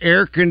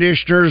air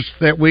conditioners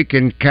that we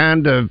can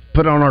kind of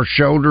put on our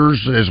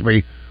shoulders as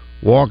we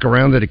walk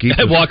around to keep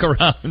us, walk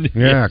around?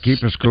 Yeah, yes.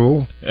 Keep us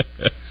cool.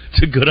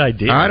 It's a good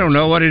idea. I don't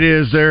know what it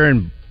is there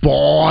in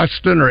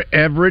Boston or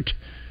Everett.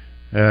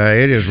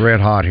 It is red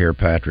hot here,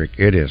 Patrick.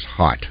 It is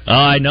hot.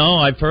 I know.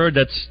 I've heard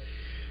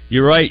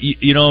you're right.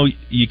 You know,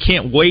 you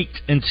can't wait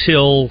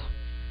until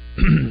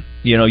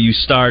you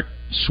start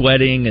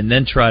sweating and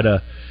then try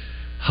to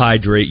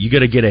hydrate. You got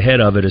to get ahead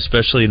of it,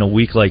 especially in a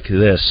week like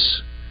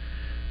this,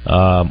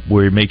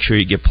 where you make sure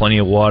you get plenty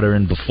of water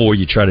in before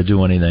you try to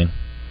do anything.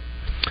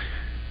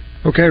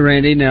 Okay,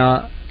 Randy.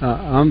 Now,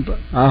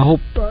 I hope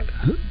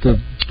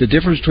the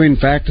difference between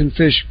fact and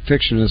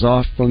fiction is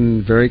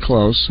often very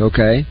close.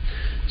 Okay,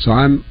 so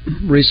I'm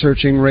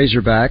researching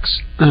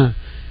razorbacks.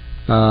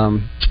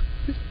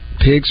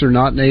 Pigs are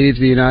not native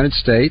to the United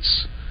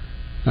States.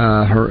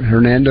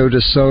 Hernando de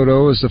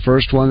Soto is the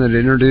first one that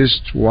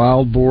introduced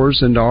wild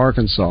boars into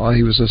Arkansas.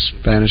 He was a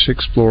Spanish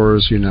explorer,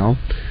 as you know.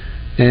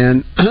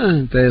 And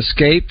they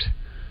escaped.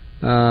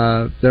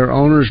 Their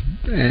owners,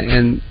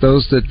 and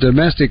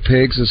domestic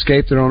pigs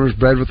escaped their owners,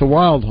 bred with the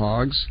wild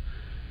hogs.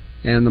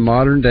 And the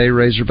modern-day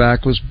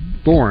razorback was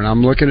born.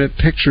 I'm looking at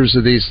pictures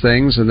of these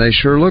things, and they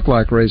sure look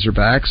like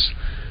razorbacks.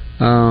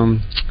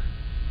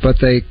 But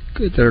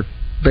they're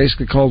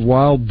basically called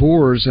wild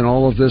boars in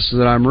all of this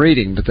that I'm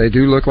reading, but they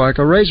do look like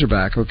a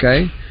razorback,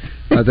 okay?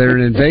 They're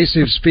an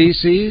invasive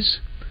species.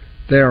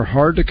 They are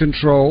hard to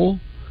control.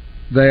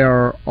 They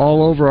are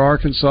all over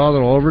Arkansas.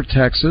 They're all over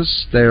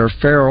Texas. They are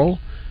feral,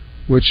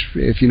 which,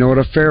 if you know what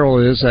a feral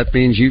is, that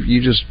means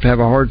you just have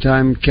a hard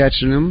time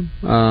catching them.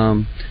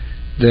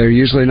 They're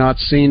usually not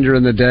seen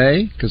during the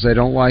day because they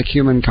don't like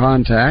human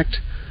contact.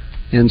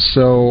 And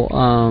so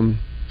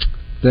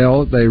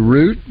they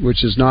root,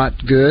 which is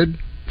not good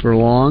for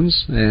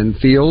lawns and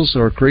fields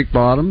or creek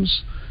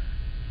bottoms.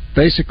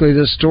 Basically,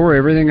 this story,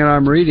 everything that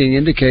I'm reading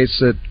indicates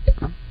that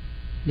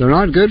they're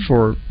not good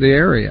for the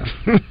area.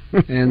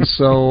 And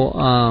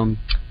so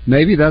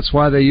maybe that's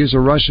why they use a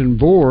Russian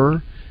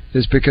boar,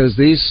 is because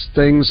these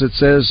things, it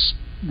says,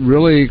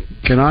 really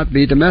cannot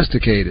be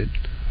domesticated.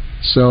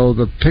 So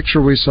the picture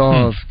we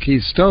saw of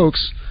Keith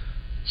Stokes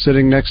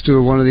sitting next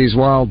to one of these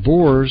wild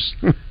boars,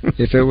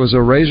 if it was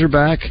a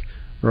razorback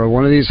or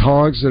one of these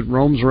hogs that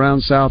roams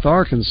around South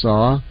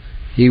Arkansas,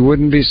 he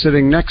wouldn't be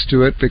sitting next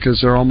to it because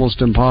they're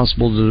almost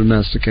impossible to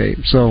domesticate.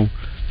 So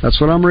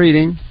that's what I'm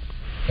reading.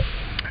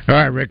 All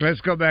right, Rick,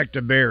 let's go back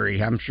to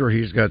Barry. I'm sure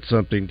he's got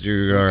something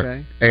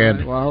to add.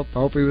 Right, well, I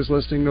hope he was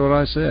listening to what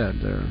I said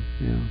there.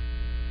 Yeah.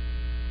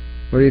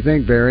 What do you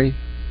think, Barry?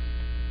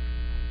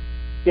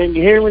 Can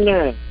you hear me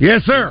now?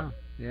 Yes, sir.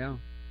 Yeah.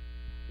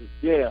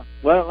 Yeah.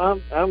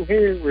 Well, I'm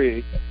hearing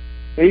Rick.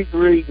 He's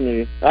reading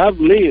it. I've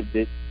lived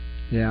it.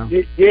 Yeah.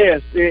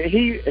 Yes,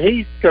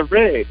 he's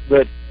correct,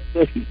 but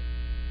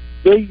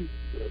they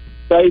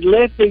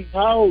let these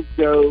hogs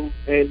go,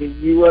 and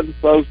you wasn't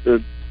supposed to.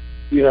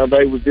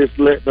 They would just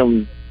let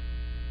them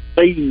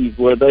feed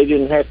where they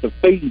didn't have to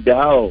feed the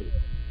hogs.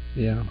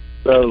 Yeah.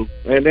 So,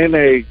 and then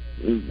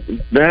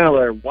now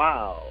they're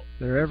wild.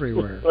 They're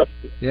everywhere.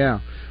 Yeah.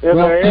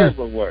 They're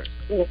everywhere.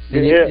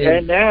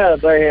 And now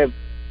they have.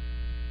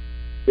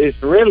 It's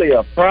really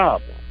a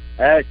problem,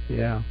 actually.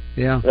 Yeah.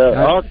 Yeah.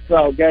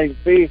 Arkansas game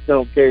fish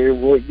don't care.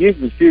 Well, you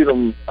can shoot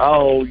them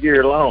all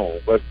year long,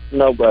 but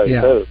nobody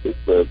does it.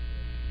 But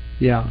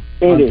yeah.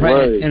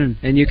 Anyway,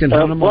 and you can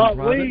hunt them on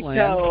private land.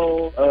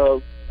 What we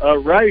call a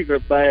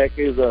razorback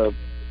is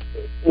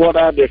what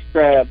I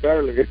described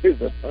earlier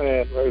is a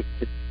fine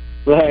rooster.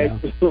 Like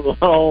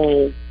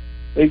long.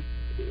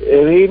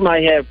 And he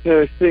may have 2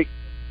 or 6.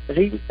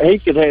 He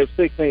could have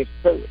 6 inch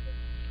to it.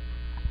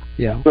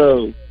 Yeah.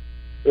 So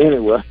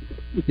anyway.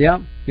 Yeah.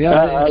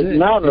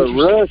 Not a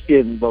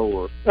Russian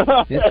boar.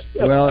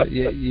 Well,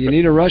 you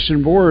need a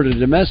Russian boar to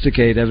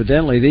domesticate.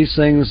 Evidently, these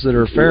things that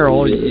are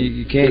feral,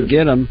 you can't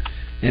get them,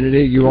 and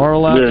you are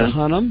allowed to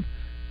hunt them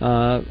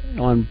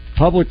on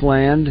public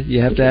land.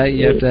 You have to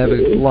have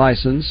a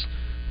license.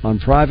 On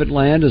private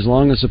land, as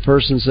long as the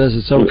person says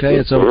it's okay,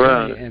 it's okay.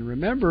 Right. And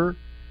remember,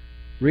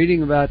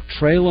 reading about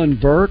Traylon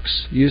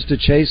Burks used to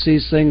chase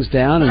these things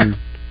down,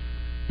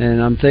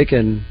 and I'm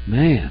thinking,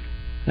 man,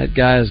 that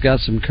guy has got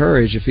some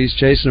courage. If he's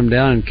chasing them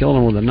down and killing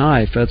them with a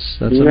knife, that's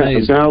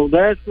amazing. No,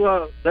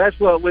 that's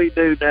what we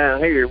do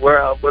down here.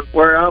 Where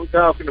I'm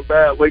talking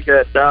about, we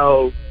got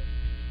dogs.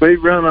 We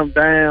run them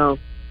down,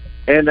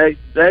 and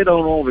they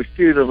don't want to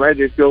shoot them. They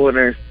just go in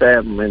there and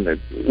stab them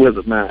with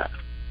a knife.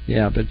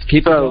 Yeah, but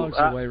keep the dogs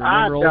away.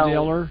 Remember Old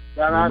Yeller?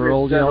 Remember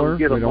Old Yeller?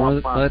 We don't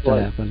want that to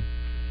happen.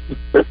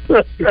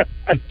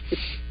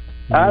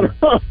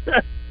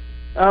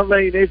 I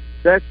mean,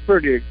 that's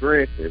pretty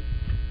aggressive.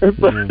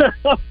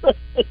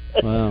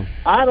 Wow.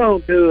 I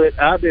don't do it.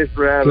 I just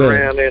ride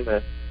around in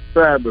a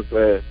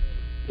cyberclass.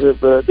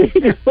 But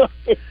anyway.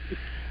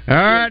 All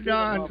right,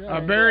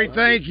 Don. Barry,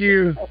 thank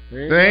you.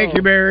 Thank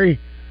you, Barry.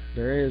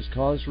 Barry has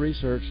caused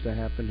research to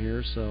happen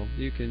here, so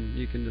you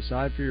can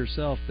decide for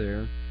yourself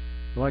there.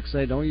 Like I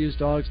say, don't use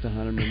dogs to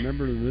hunt them.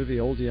 Remember the movie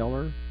Old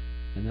Yeller?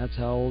 And that's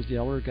how Old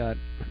Yeller got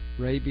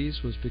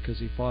rabies, was because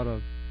he fought a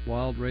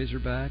wild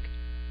razorback.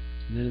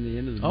 And then in the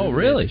end of the movie,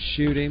 really? They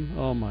shoot him.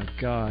 Oh, my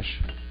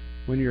gosh.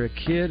 When you're a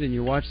kid and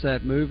you watch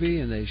that movie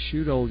and they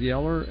shoot Old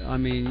Yeller, I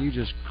mean, you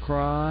just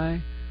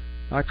cry.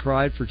 I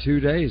cried for 2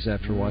 days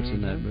after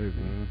watching that movie.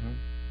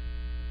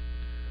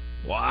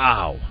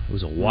 Wow. It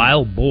was a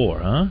wild boar,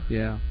 huh?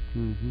 Yeah.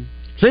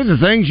 See, the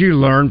things you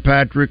learn,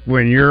 Patrick,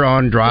 when you're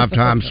on Drive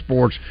Time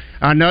Sports.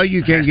 I know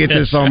you can't get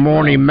this on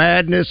Morning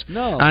Madness.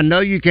 No. I know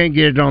you can't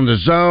get it on The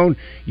Zone.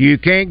 You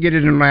can't get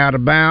it in Out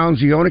of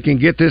Bounds. You only can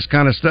get this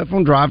kind of stuff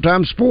on Drive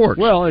Time Sports.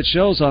 Well, it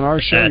shows on our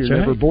show. That's You're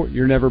right. never bored.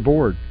 You're never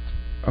bored.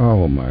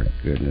 Oh, my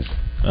goodness.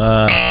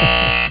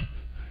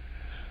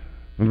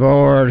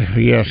 Bored.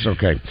 Yes,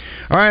 okay.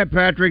 All right,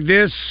 Patrick,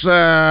 this,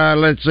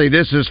 let's see,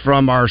 this is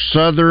from our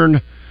Southern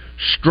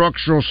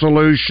Structural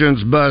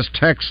Solutions Buzz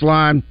text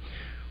line.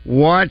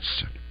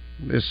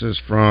 This is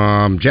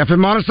from Jeff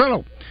in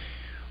Monticello.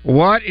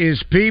 What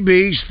is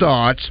PB's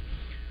thoughts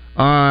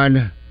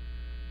on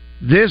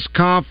this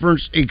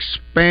conference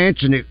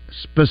expansion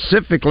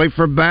specifically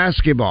for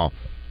basketball?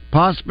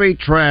 Possibly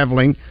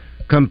traveling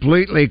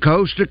completely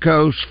coast to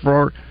coast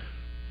for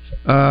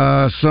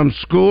some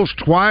schools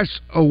twice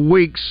a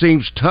week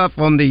seems tough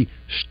on the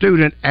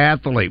student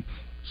athlete.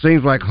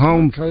 Seems like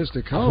home coast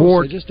to coast.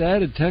 Court. They just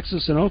added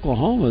Texas and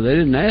Oklahoma. They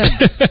didn't add.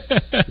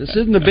 This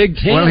isn't the Big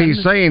Ten. Well,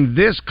 he's saying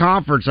this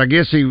conference. I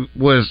guess he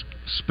was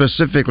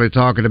specifically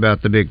talking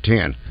about the Big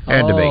Ten.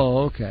 Had to be.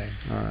 Oh, okay.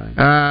 All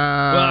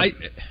right.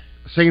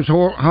 Seems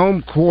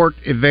home court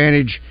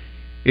advantage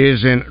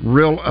is in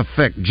real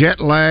effect.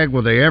 Jet lag.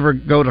 Will they ever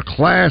go to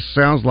class?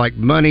 Sounds like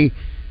money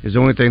is the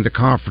only thing the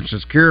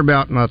conferences care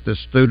about, not the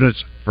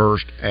students'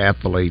 first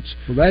athletes.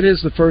 Well, that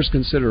is the first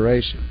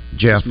consideration.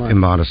 Jeff in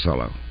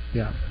Monticello.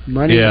 Yeah,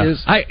 money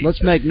is.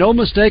 Let's make no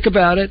mistake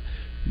about it.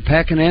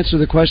 Pat can answer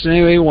the question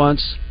any way he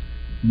wants.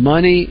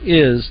 Money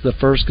is the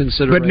first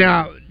consideration. But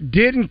now,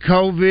 didn't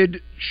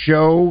COVID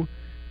show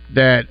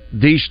that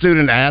these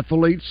student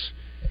athletes,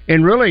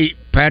 and really,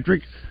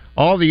 Patrick,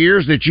 all the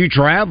years that you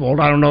traveled,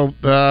 I don't know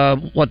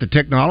what the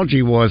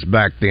technology was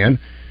back then,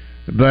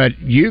 but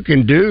you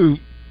can do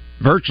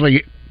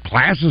virtually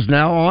classes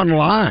now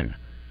online.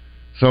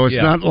 So it's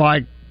not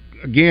like,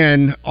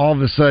 again, all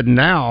of a sudden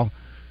now,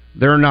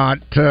 they're not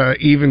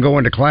even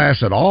going to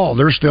class at all.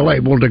 They're still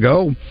able to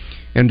go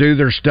and do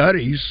their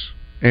studies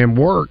and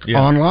work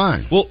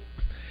online. Well,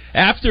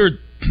 after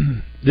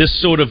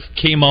this sort of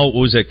came out,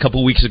 what was it, a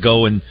couple weeks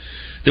ago, and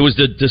there was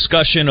the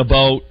discussion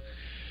about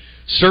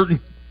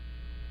certain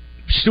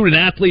student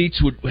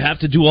athletes would have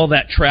to do all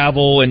that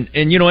travel, and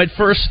you know, at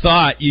first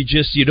thought, you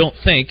don't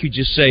think, you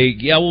just say,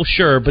 yeah, well,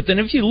 sure. But then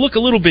if you look a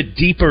little bit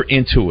deeper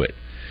into it,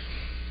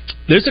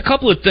 there's a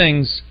couple of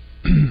things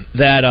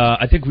that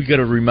I think we got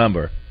to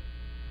remember.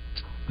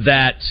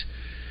 That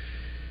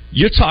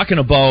you're talking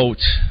about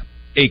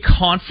a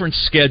conference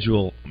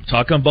schedule, I'm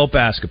talking about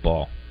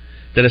basketball,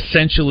 that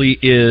essentially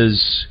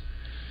is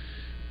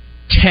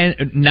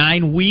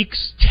 10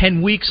 weeks,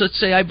 let's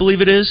say, I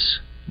believe it is.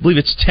 I believe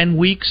it's 10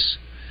 weeks.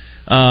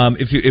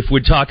 If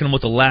we're talking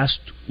about the last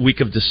week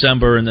of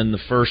December and then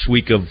the first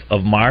week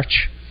of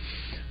March.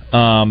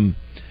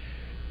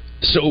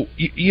 So,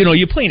 you know,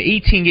 you're playing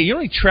 18 games. You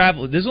only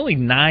travel. There's only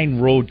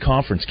 9 road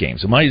conference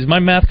games. Is my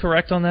math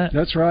correct on that?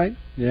 That's right.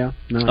 Yeah.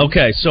 No.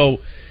 Okay, so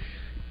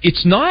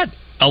it's not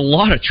a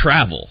lot of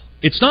travel.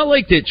 It's not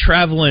like they're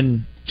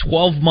traveling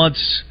 12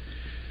 months,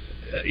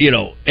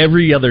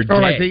 every other day.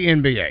 Or like the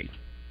NBA.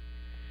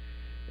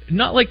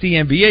 Not like the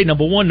NBA,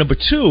 number one. Number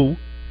two,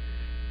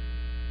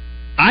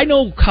 I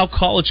know how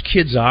college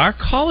kids are.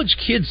 College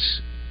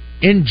kids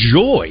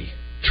enjoy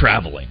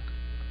traveling.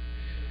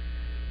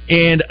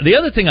 And the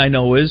other thing I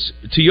know is,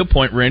 to your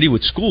point, Randy,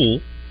 with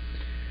school,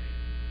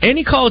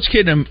 any college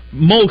kid, and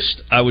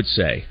most, I would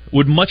say,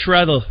 would much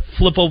rather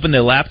flip open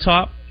their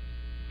laptop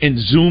and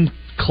Zoom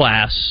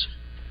class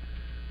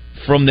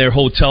from their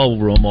hotel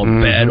room or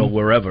bed or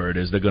wherever it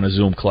is they're going to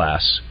Zoom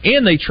class.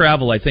 And they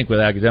travel, I think, with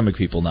academic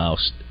people now,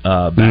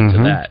 back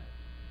to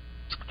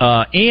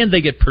that. And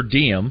they get per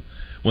diem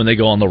when they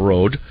go on the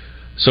road.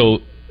 So,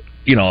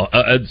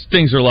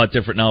 things are a lot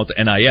different now with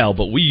the NIL,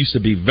 but we used to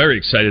be very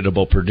excited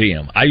about per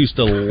diem. I used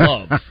to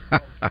love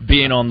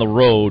being on the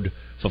road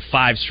for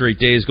 5 straight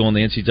days going to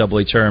the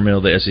NCAA tournament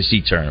or the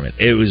SEC tournament.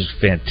 It was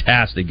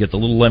fantastic. Get the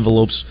little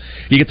envelopes.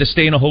 You get to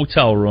stay in a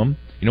hotel room.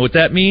 You know what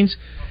that means?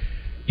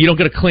 You don't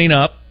get to clean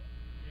up.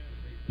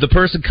 The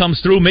person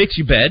comes through, makes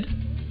you bed.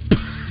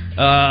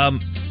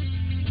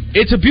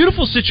 It's a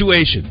beautiful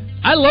situation.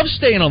 I love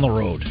staying on the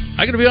road.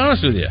 I got to be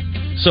honest with you.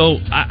 So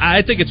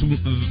I think it's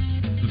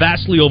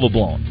vastly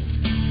overblown.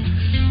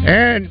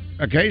 And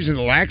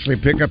occasionally they'll actually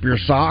pick up your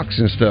socks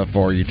and stuff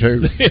for you,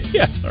 too.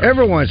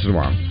 Every once in a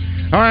while.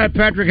 All right,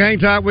 Patrick, hang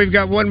tight. We've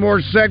got one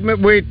more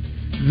segment with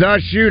the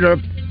shooter,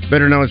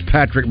 better known as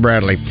Patrick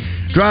Bradley.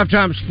 Drive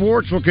Time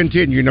Sports will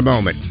continue in a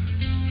moment.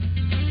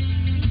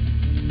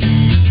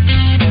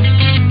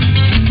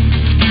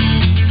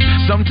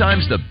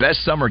 Sometimes the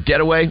best summer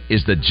getaway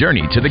is the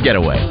journey to the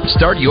getaway.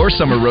 Start your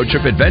summer road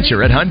trip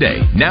adventure at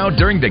Hyundai, now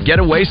during the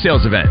Getaway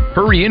Sales Event.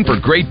 Hurry in for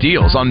great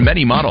deals on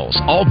many models,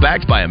 all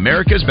backed by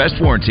America's Best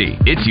Warranty.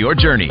 It's your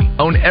journey.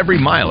 Own every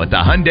mile at the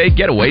Hyundai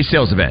Getaway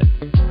Sales Event.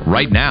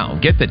 Right now,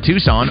 get the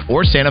Tucson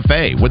or Santa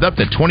Fe with up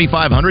to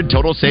 $2,500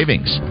 total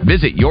savings.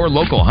 Visit your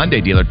local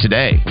Hyundai dealer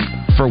today.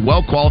 for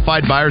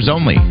well-qualified buyers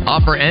only.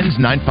 Offer ends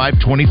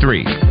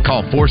 9/5/23.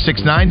 Call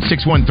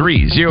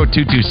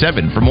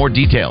 469-613-0227 for more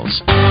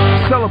details.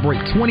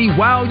 Celebrate 20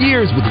 wild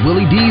years with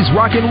Willie D's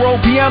Rock and Roll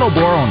Piano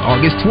Bar on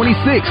August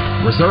 26th.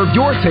 Reserve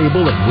your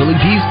table at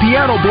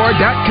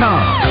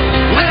WillieD'sPianoBar.com.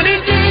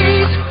 Willie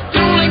D's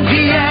dueling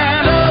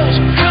pianos.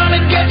 Come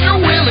and get your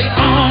Willie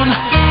on.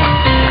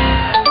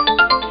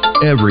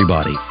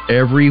 Everybody,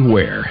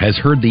 everywhere, has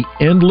heard the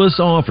endless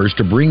offers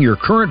to bring your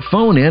current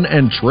phone in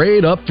and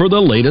trade up for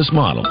the latest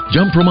model.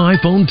 Jump from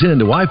iPhone 10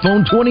 to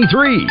iPhone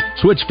 23.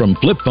 Switch from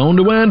flip phone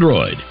to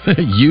Android.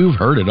 You've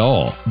heard it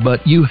all,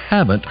 but you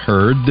haven't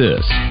heard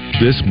this.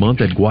 This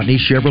month at Gwatney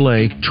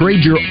Chevrolet,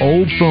 trade your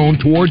old phone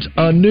towards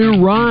a new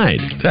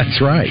ride.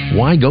 That's right.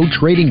 Why go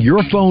trading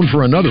your phone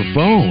for another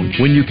phone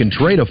when you can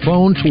trade a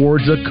phone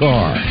towards a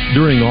car?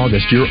 During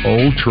August, your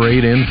old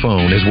trade-in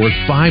phone is worth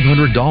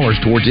 $500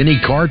 towards any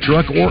car,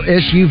 truck, or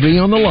SUV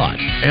on the lot.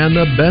 And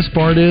the best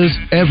part is,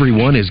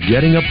 everyone is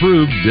getting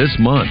approved this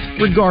month,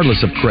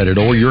 regardless of credit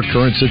or your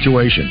current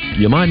situation.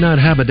 You might not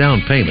have a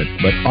down payment,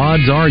 but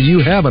odds are you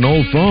have an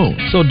old phone.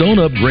 So don't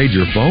upgrade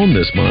your phone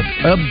this month.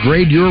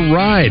 Upgrade your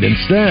ride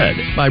instead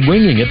by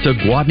bringing it to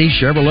Gwatney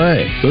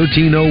Chevrolet,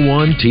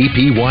 1301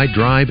 TP White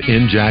Drive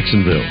in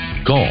Jacksonville.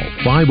 Call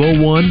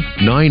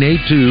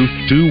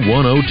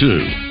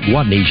 501-982-2102.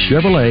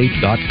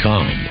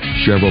 GwatneyChevrolet.com.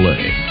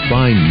 Chevrolet.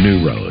 Find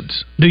new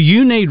roads. Do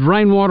you need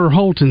Rainwater,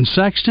 Holt, and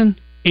Sexton?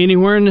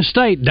 Anywhere in the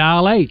state,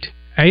 dial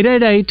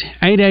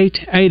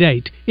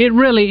 888-8888. It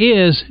really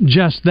is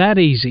just that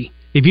easy.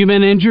 If you've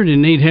been injured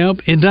and need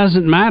help, it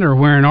doesn't matter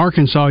where in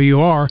Arkansas you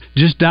are.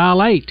 Just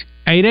dial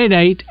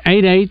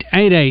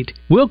 888-8888.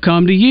 We'll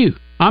come to you.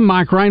 I'm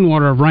Mike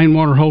Rainwater of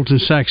Rainwater, Holt, and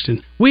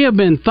Sexton. We have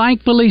been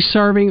thankfully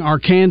serving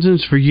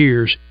Arkansans for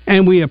years,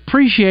 and we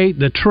appreciate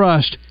the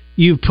trust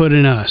you've put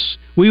in us.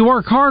 We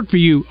work hard for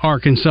you,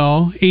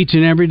 Arkansas, each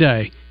and every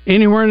day.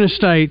 Anywhere in the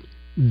state,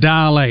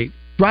 dial 8.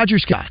 Roger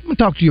Scott. I'm going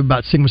to talk to you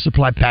about Sigma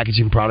Supply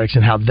Packaging Products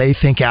and how they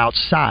think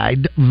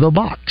outside the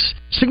box.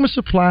 Sigma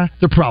Supply,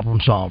 they're problem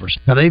solvers.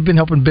 Now, they've been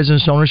helping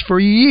business owners for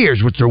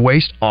years with their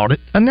waste audit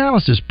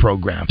analysis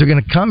program. They're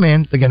going to come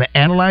in, they're going to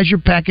analyze your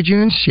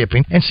packaging and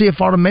shipping, and see if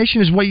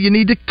automation is what you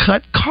need to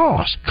cut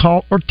costs.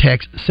 Call or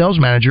text Sales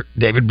Manager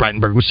David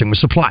Breitenberg with Sigma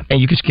Supply, and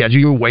you can schedule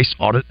your waste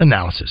audit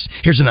analysis.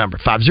 Here's the number,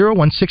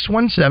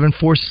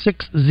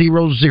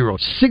 501-617-4600.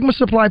 Sigma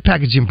Supply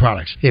Packaging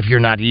Products. If you're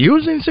not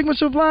using Sigma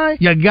Supply,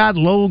 you got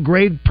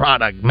low-grade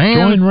product, man.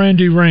 Join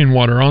Randy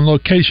Rainwater on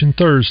location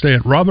Thursday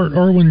at Robert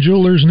Irwin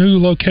Jewelers'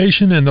 new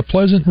location in the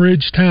Pleasant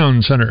Ridge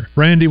Town Center.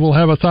 Randy will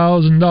have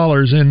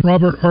 $1,000 in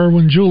Robert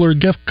Irwin Jeweler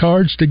gift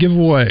cards to give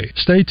away.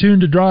 Stay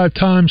tuned to Drive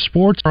Time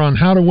Sports on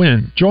how to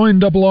win. Join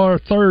Double R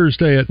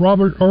Thursday at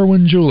Robert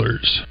Irwin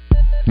Jewelers.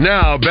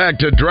 Now back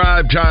to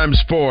Drive Time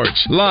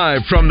Sports,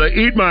 live from the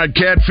Eat My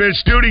Catfish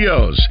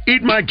studios.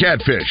 Eat My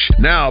Catfish,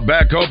 now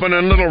back open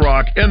in Little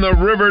Rock in the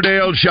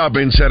Riverdale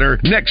Shopping Center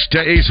next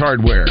to Ace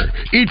Hardware.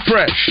 Eat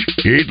fresh,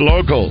 eat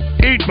local,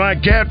 Eat My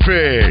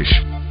Catfish.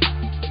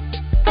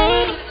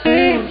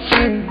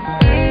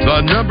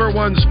 The number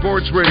one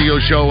sports radio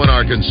show in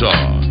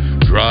Arkansas,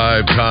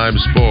 Drive Time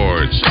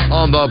Sports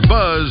on the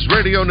Buzz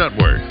Radio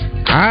Network.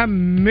 I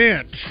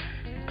meant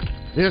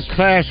this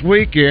past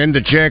weekend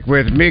to check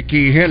with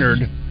Mickey Hennard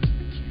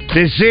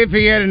to see if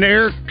he had an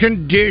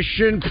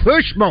air-conditioned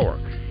push mower.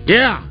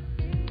 Yeah,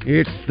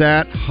 it's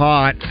that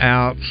hot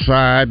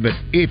outside, but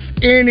if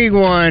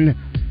anyone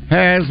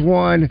has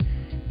one,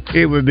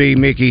 it would be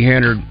Mickey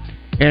Hennard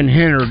and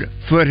Hennard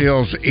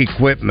Foothills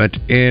Equipment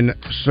in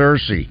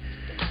Searcy.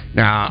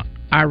 Now,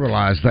 I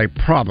realize they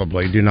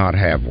probably do not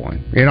have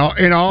one. In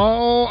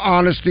all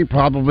honesty,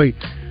 probably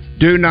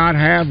do not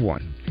have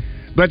one.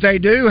 But they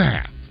do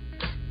have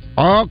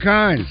all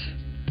kinds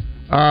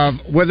of,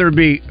 whether it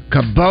be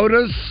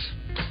Kubotas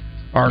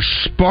or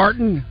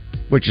Spartan,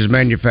 which is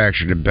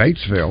manufactured in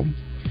Batesville.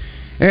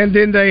 And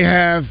then they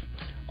have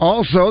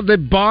also the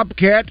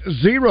Bobcat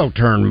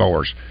zero-turn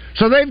mowers.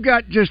 So they've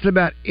got just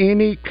about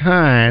any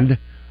kind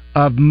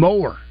of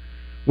mower,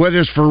 whether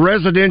it's for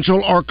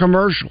residential or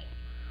commercial.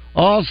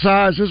 All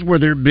sizes,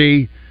 whether it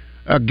be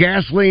a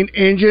gasoline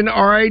engine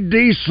or a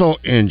diesel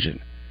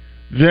engine.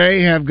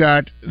 They have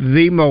got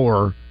the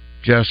mower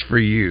just for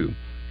you.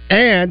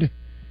 And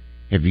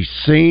have you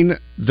seen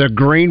the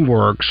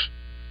Greenworks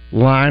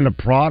line of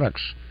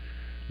products?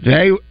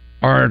 They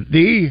are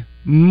the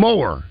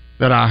mower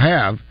that I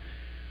have.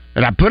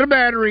 And I put a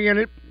battery in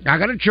it. I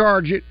got to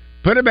charge it.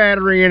 Put a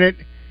battery in it.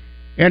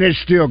 And it's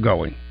still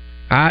going.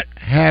 I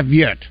have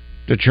yet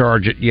to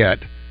charge it yet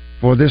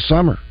for this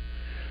summer.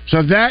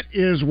 So that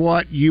is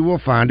what you will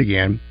find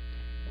again.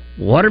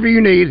 Whatever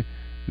you need,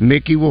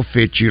 Mickey will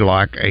fit you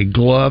like a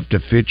glove to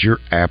fit your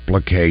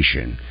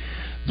application.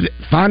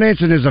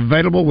 Financing is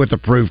available with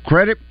approved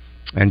credit,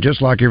 and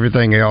just like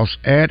everything else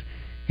at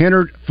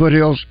Hennard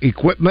Foothills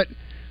Equipment,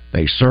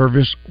 they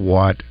service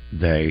what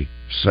they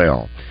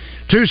sell.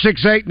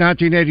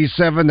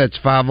 268-1987, that's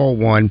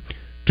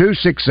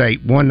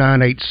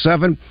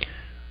 501-268-1987,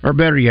 or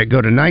better yet,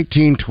 go to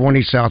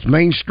 1920 South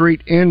Main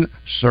Street in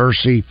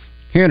Searcy,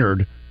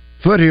 Hennard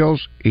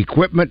Foothills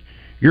Equipment,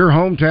 your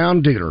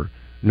hometown dealer,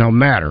 no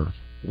matter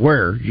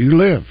where you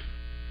live.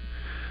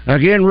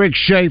 Again, Rick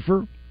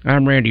Shaeffer.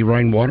 I'm Randy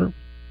Rainwater.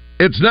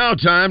 It's now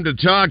time to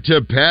talk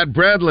to Pat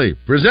Bradley,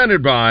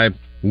 presented by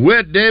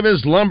Whit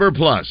Davis Lumber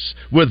Plus,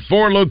 with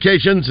 4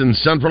 locations in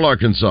Central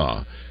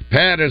Arkansas.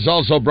 Pat is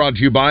also brought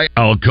to you by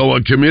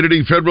Alcoa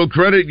Community Federal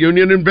Credit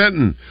Union in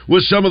Benton,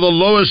 with some of the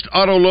lowest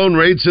auto loan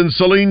rates in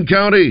Saline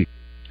County.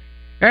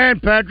 And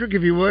Patrick,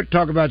 if you would,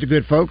 talk about the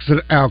good folks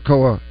at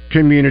Alcoa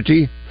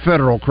Community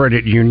Federal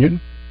Credit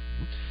Union.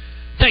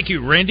 Thank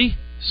you, Randy.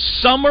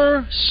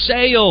 Summer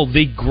Sale,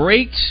 the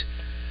great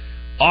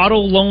auto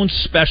loan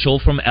special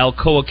from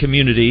Alcoa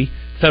Community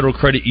Federal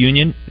Credit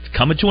Union. It's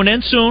coming to an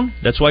end soon.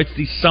 That's why it's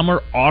the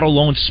Summer Auto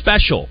Loan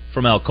Special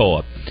from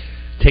Alcoa.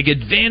 Take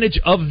advantage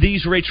of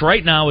these rates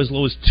right now as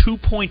low as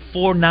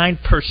 2.49%.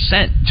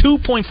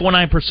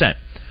 2.49%.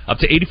 Up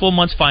to 84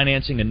 months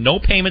financing and no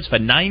payments for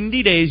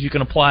 90 days. You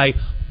can apply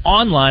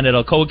online at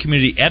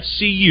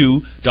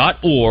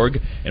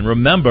alcoacommunityfcu.org. And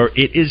remember,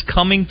 it is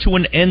coming to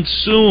an end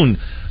soon.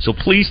 So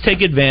please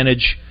take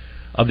advantage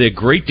of their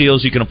great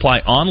deals. You can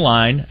apply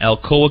online,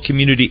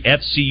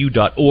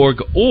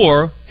 alcoacommunityfcu.org,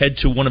 or head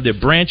to one of their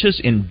branches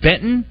in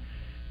Benton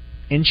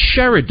and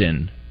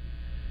Sheridan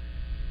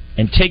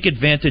and take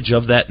advantage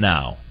of that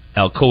now.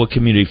 Alcoa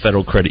Community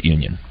Federal Credit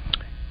Union.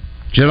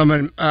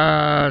 Gentlemen,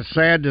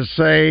 sad to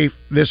say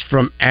this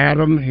from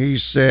Adam. He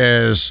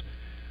says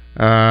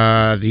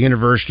the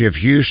University of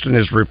Houston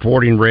is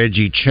reporting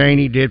Reggie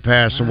Chaney did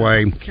pass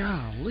away.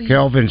 Golly.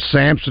 Kelvin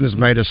Sampson has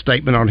made a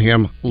statement on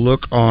him.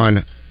 Look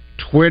on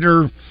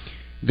Twitter.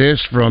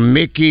 This from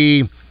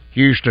Mickey.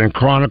 Houston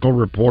Chronicle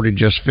reported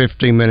just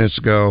 15 minutes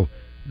ago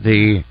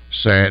the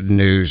sad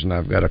news, and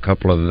I've got a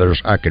couple of others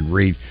I could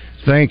read.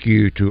 Thank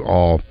you to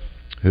all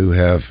who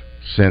have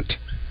sent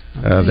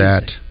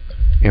that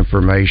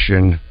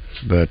information,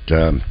 but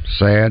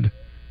sad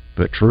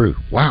but true.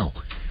 Wow,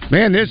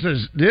 man, this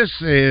is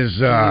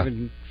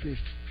even if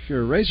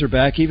you're a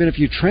Razorback, even if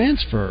you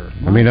transfer.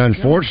 I mean,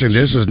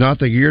 unfortunately, this is not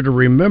the year to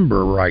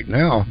remember right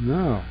now.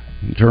 No,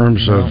 in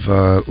terms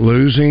of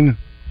losing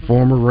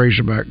former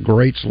Razorback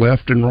greats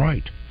left and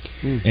right.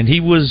 And he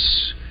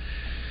was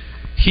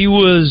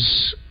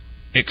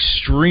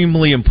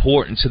extremely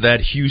important to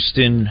that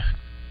Houston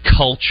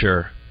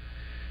culture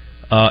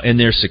and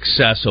their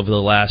success over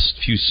the last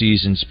few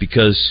seasons,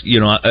 because he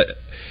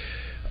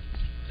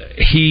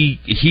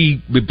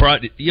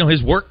brought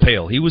his work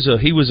pail. He was a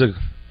worker.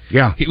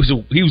 Grinder. He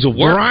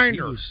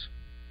was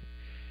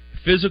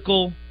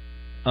physical.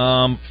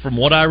 From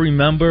what I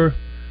remember,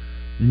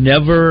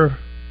 never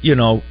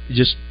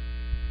just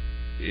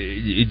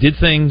he did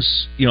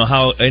things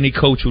how any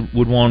coach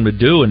would want him to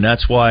do, and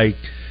that's why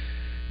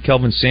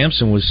Kelvin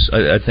Sampson was,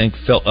 I think,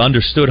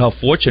 understood how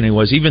fortunate he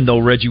was, even though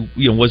Reggie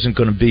wasn't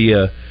going to be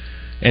a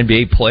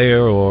NBA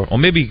player or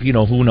maybe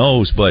who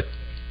knows, but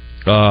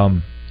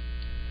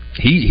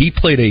he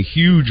played a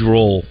huge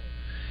role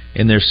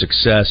in their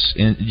success,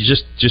 and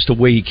just the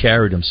way he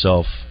carried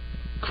himself.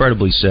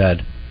 Incredibly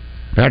sad.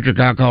 Patrick,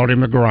 I called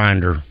him a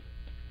grinder.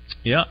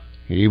 Yeah.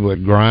 He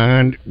would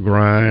grind,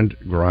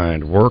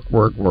 work.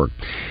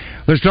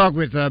 Let's talk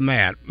with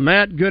Matt.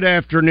 Matt, good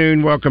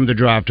afternoon. Welcome to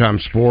Drive Time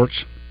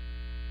Sports.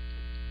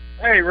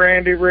 Hey,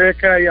 Randy,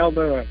 Rick, how y'all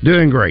doing?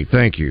 Doing great,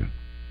 thank you.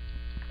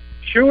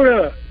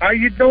 Sure. How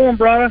you doing,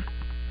 brother?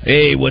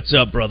 Hey, what's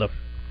up, brother?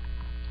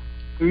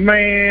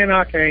 Man,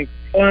 I can't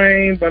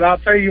complain, but I'll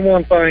tell you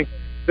one thing.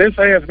 This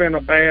has been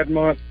a bad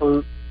month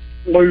for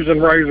losing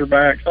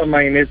Razorbacks. I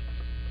mean,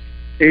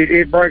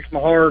 it breaks my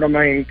heart. I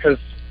mean, because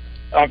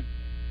I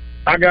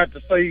got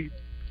to see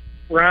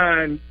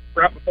Ryan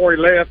right before he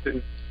left,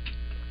 and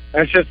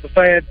that's just a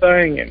sad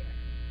thing. And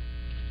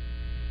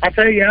I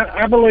tell you,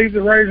 I believe the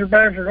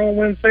Razorbacks are going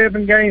to win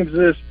 7 games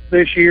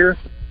this year.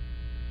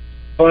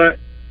 But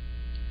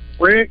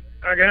Rick,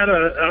 I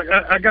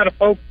gotta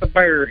poke the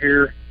bear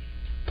here.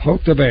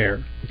 Poke the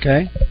bear,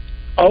 okay?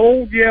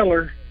 Old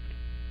Yeller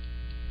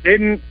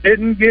didn't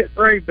get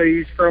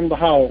rabies from the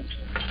Hogs.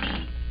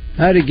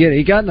 How did he get it?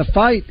 He got in a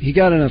fight. He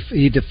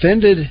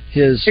defended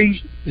his son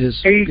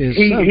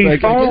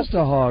against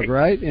a hog,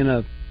 right? In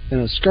a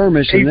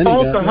skirmish, and then he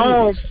got the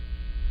Hogs.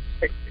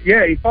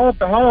 Yeah, he fought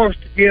the Hogs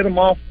to get him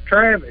off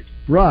Travis.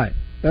 Right,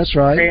 that's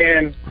right.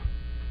 And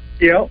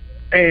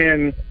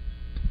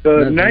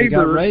the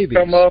neighbor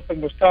come up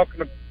and was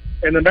talking,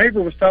 and the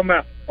neighbor was talking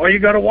about, "Oh, you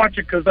got to watch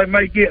it because they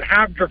may get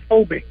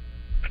hydrophobic."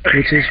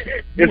 Which is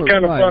it's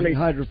kind of funny.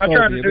 Hydrophobia, I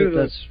tried to do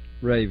that's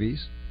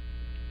rabies.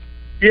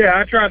 Yeah,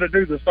 I tried to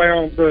do the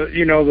sound, the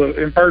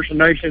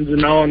impersonations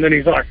and all, and then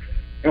he's like,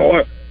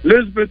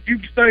 "Elizabeth, you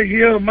can stay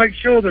here and make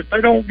sure that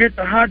they don't get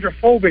the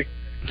hydrophobic."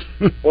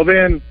 Well,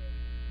 then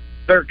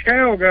their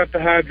cow got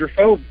the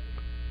hydrophobic,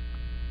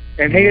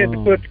 and he had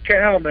to put the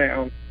cow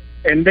down.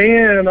 And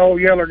then old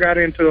Yeller got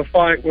into a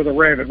fight with a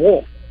rabid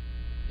wolf.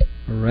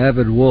 A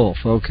rabid wolf,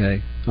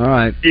 okay. All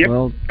right. Yep.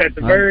 Well, at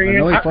the very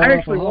end, I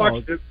actually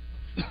watched it.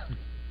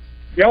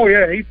 Oh,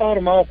 yeah, he fought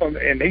them off,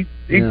 and he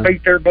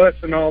beat their butts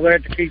and all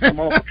that to keep them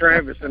off of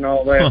Travis and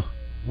all that.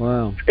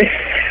 Wow.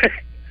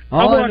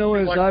 All I know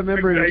is I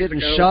remember him getting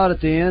shot at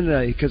the end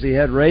because he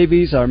had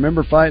rabies. I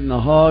remember fighting the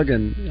hog,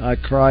 and I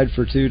cried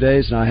for 2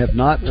 days, and I have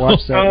not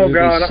watched that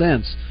movie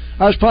since.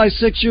 I was probably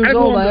 6 years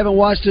old. I haven't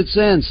watched it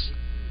since.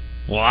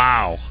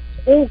 Wow.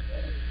 Well,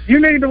 you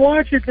need to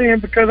watch it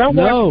then, because I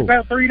watched it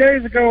about 3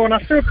 days ago, and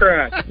I still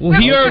cried. Well,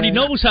 he already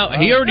knows how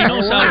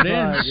it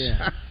ends.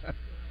 Yeah.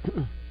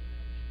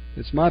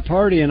 It's my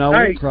party, and I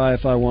won't cry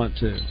if I want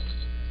to.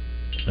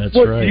 That's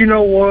right. You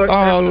know what?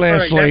 Oh,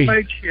 Leslie. That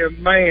makes you a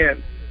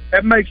man.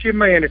 That makes you a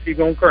man if you're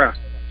going to cry.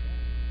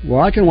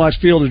 Well, I can watch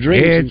Field of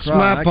Dreams and It's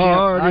cry. my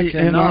party, I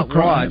cannot and I'll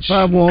cry watch if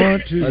I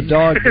want to. a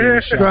dog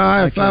being shot.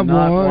 Cry if I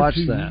want watch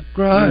to. that.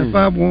 Cry if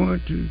I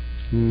want to.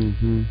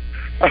 Mm-hmm.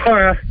 All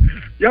right.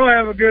 Y'all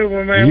have a good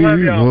one, man. Love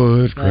y'all.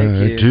 You would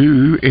cry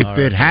too if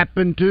it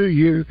happened to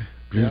you.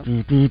 Yep.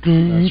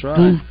 That's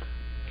right.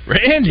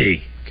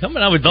 Randy,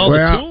 coming out with all the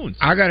tunes.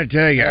 I got to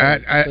tell you,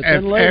 but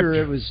then later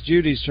it was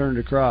Judy's turn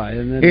to cry,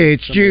 and then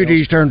it's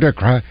Judy's turn to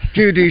cry.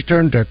 Judy's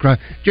turn to cry.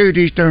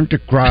 Judy's turn to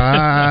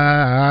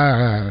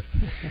cry.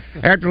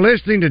 After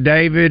listening to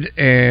David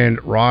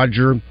and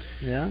Roger,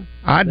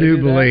 I do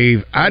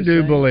believe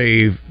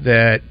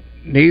that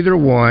neither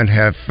one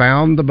have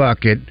found the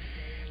bucket,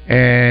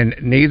 and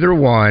neither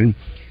one.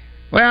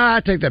 Well,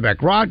 I take that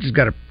back. Roger's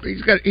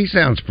he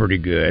sounds pretty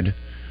good.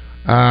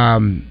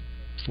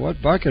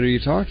 What bucket are you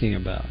talking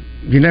about?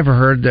 You never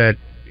heard that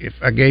if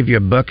I gave you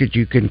a bucket,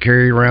 you can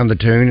carry around the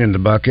tune in the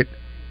bucket?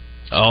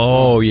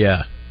 Oh,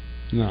 yeah.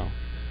 No.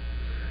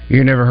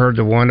 You never heard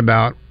the one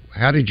about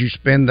how did you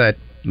spend that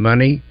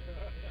money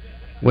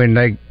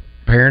when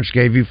parents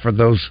gave you for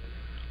those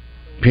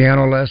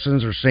piano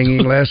lessons or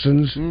singing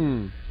lessons?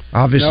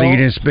 Obviously, you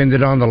didn't spend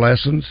it on the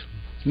lessons.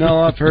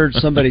 No, I've heard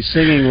somebody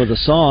singing with a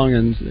song,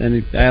 and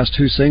he asked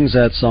who sings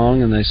that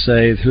song, and they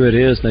say who it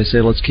is, and they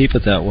say, let's keep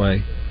it that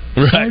way.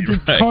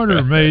 Sergeant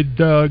Carter made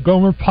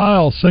Gomer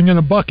Pyle sing in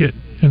a bucket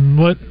and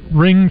let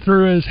ring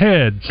through his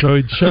head so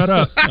he'd shut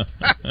up. I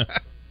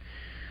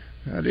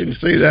didn't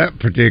see that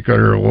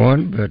particular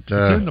one, but...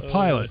 it's in the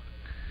pilot.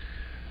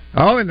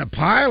 Oh, in the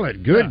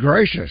pilot. Good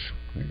gracious.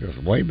 It goes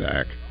way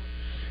back.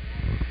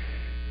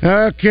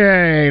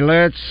 Okay,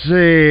 let's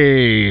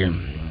see.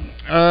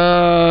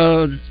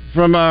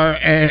 From our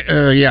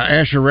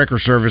Asher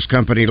Record Service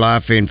Company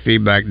live feed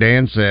feedback,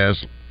 Dan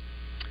says,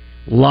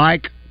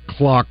 like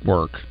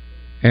clockwork,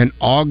 an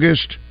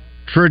August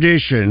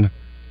tradition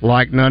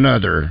like none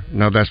other.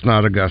 No, that's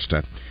not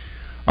Augusta.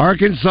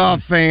 Arkansas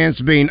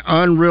fans being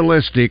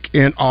unrealistic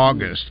in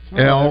August.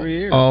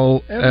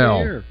 LOL.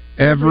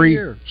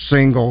 Every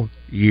single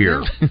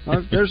year.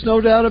 There's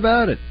no doubt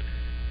about it.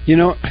 You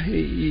know,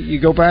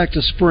 you go back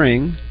to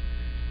spring,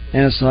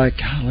 and it's like,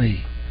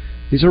 golly,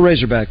 these are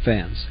Razorback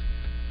fans.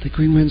 Think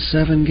we can win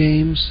 7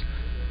 games?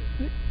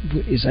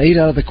 Is 8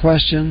 out of the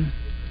question?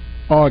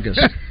 August.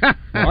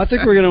 Well, I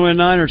think we're going to win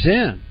 9 or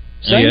 10.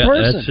 Same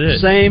person. That's it.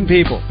 Same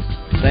people.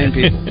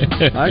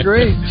 I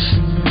agree.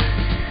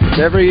 It's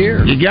every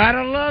year. You got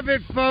to love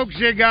it, folks.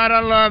 You got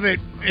to love it.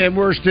 And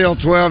we're still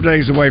 12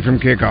 days away from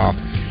kickoff.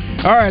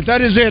 All right,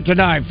 that is it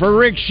tonight. For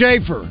Rick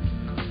Shaeffer,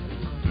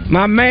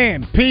 my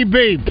man,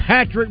 PB,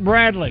 Patrick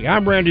Bradley,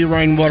 I'm Randy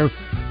Rainwater.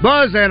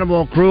 Buzz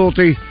Animal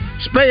Cruelty.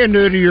 Spay and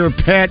neuter your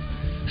pet.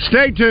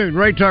 Stay tuned.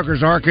 Ray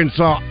Tucker's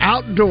Arkansas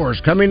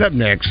Outdoors coming up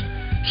next.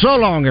 So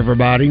long,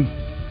 everybody.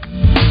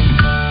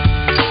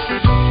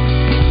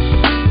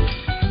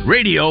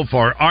 Radio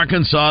for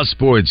Arkansas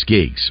Sports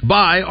Geeks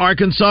by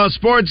Arkansas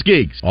Sports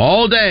Geeks.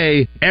 All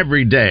day,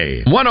 every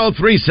day.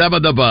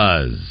 103.7 The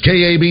Buzz.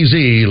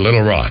 KABZ,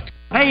 Little Rock.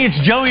 Hey, it's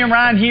Joey and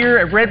Ryan here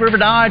at Red River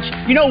Dodge.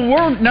 You know,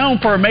 we're known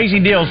for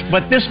amazing deals,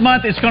 but this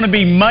month it's going to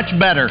be much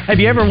better. Have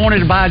you ever wanted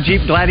to buy a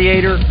Jeep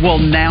Gladiator? Well,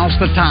 now's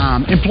the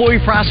time.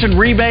 Employee price and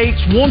rebates,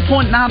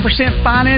 1.9% finance.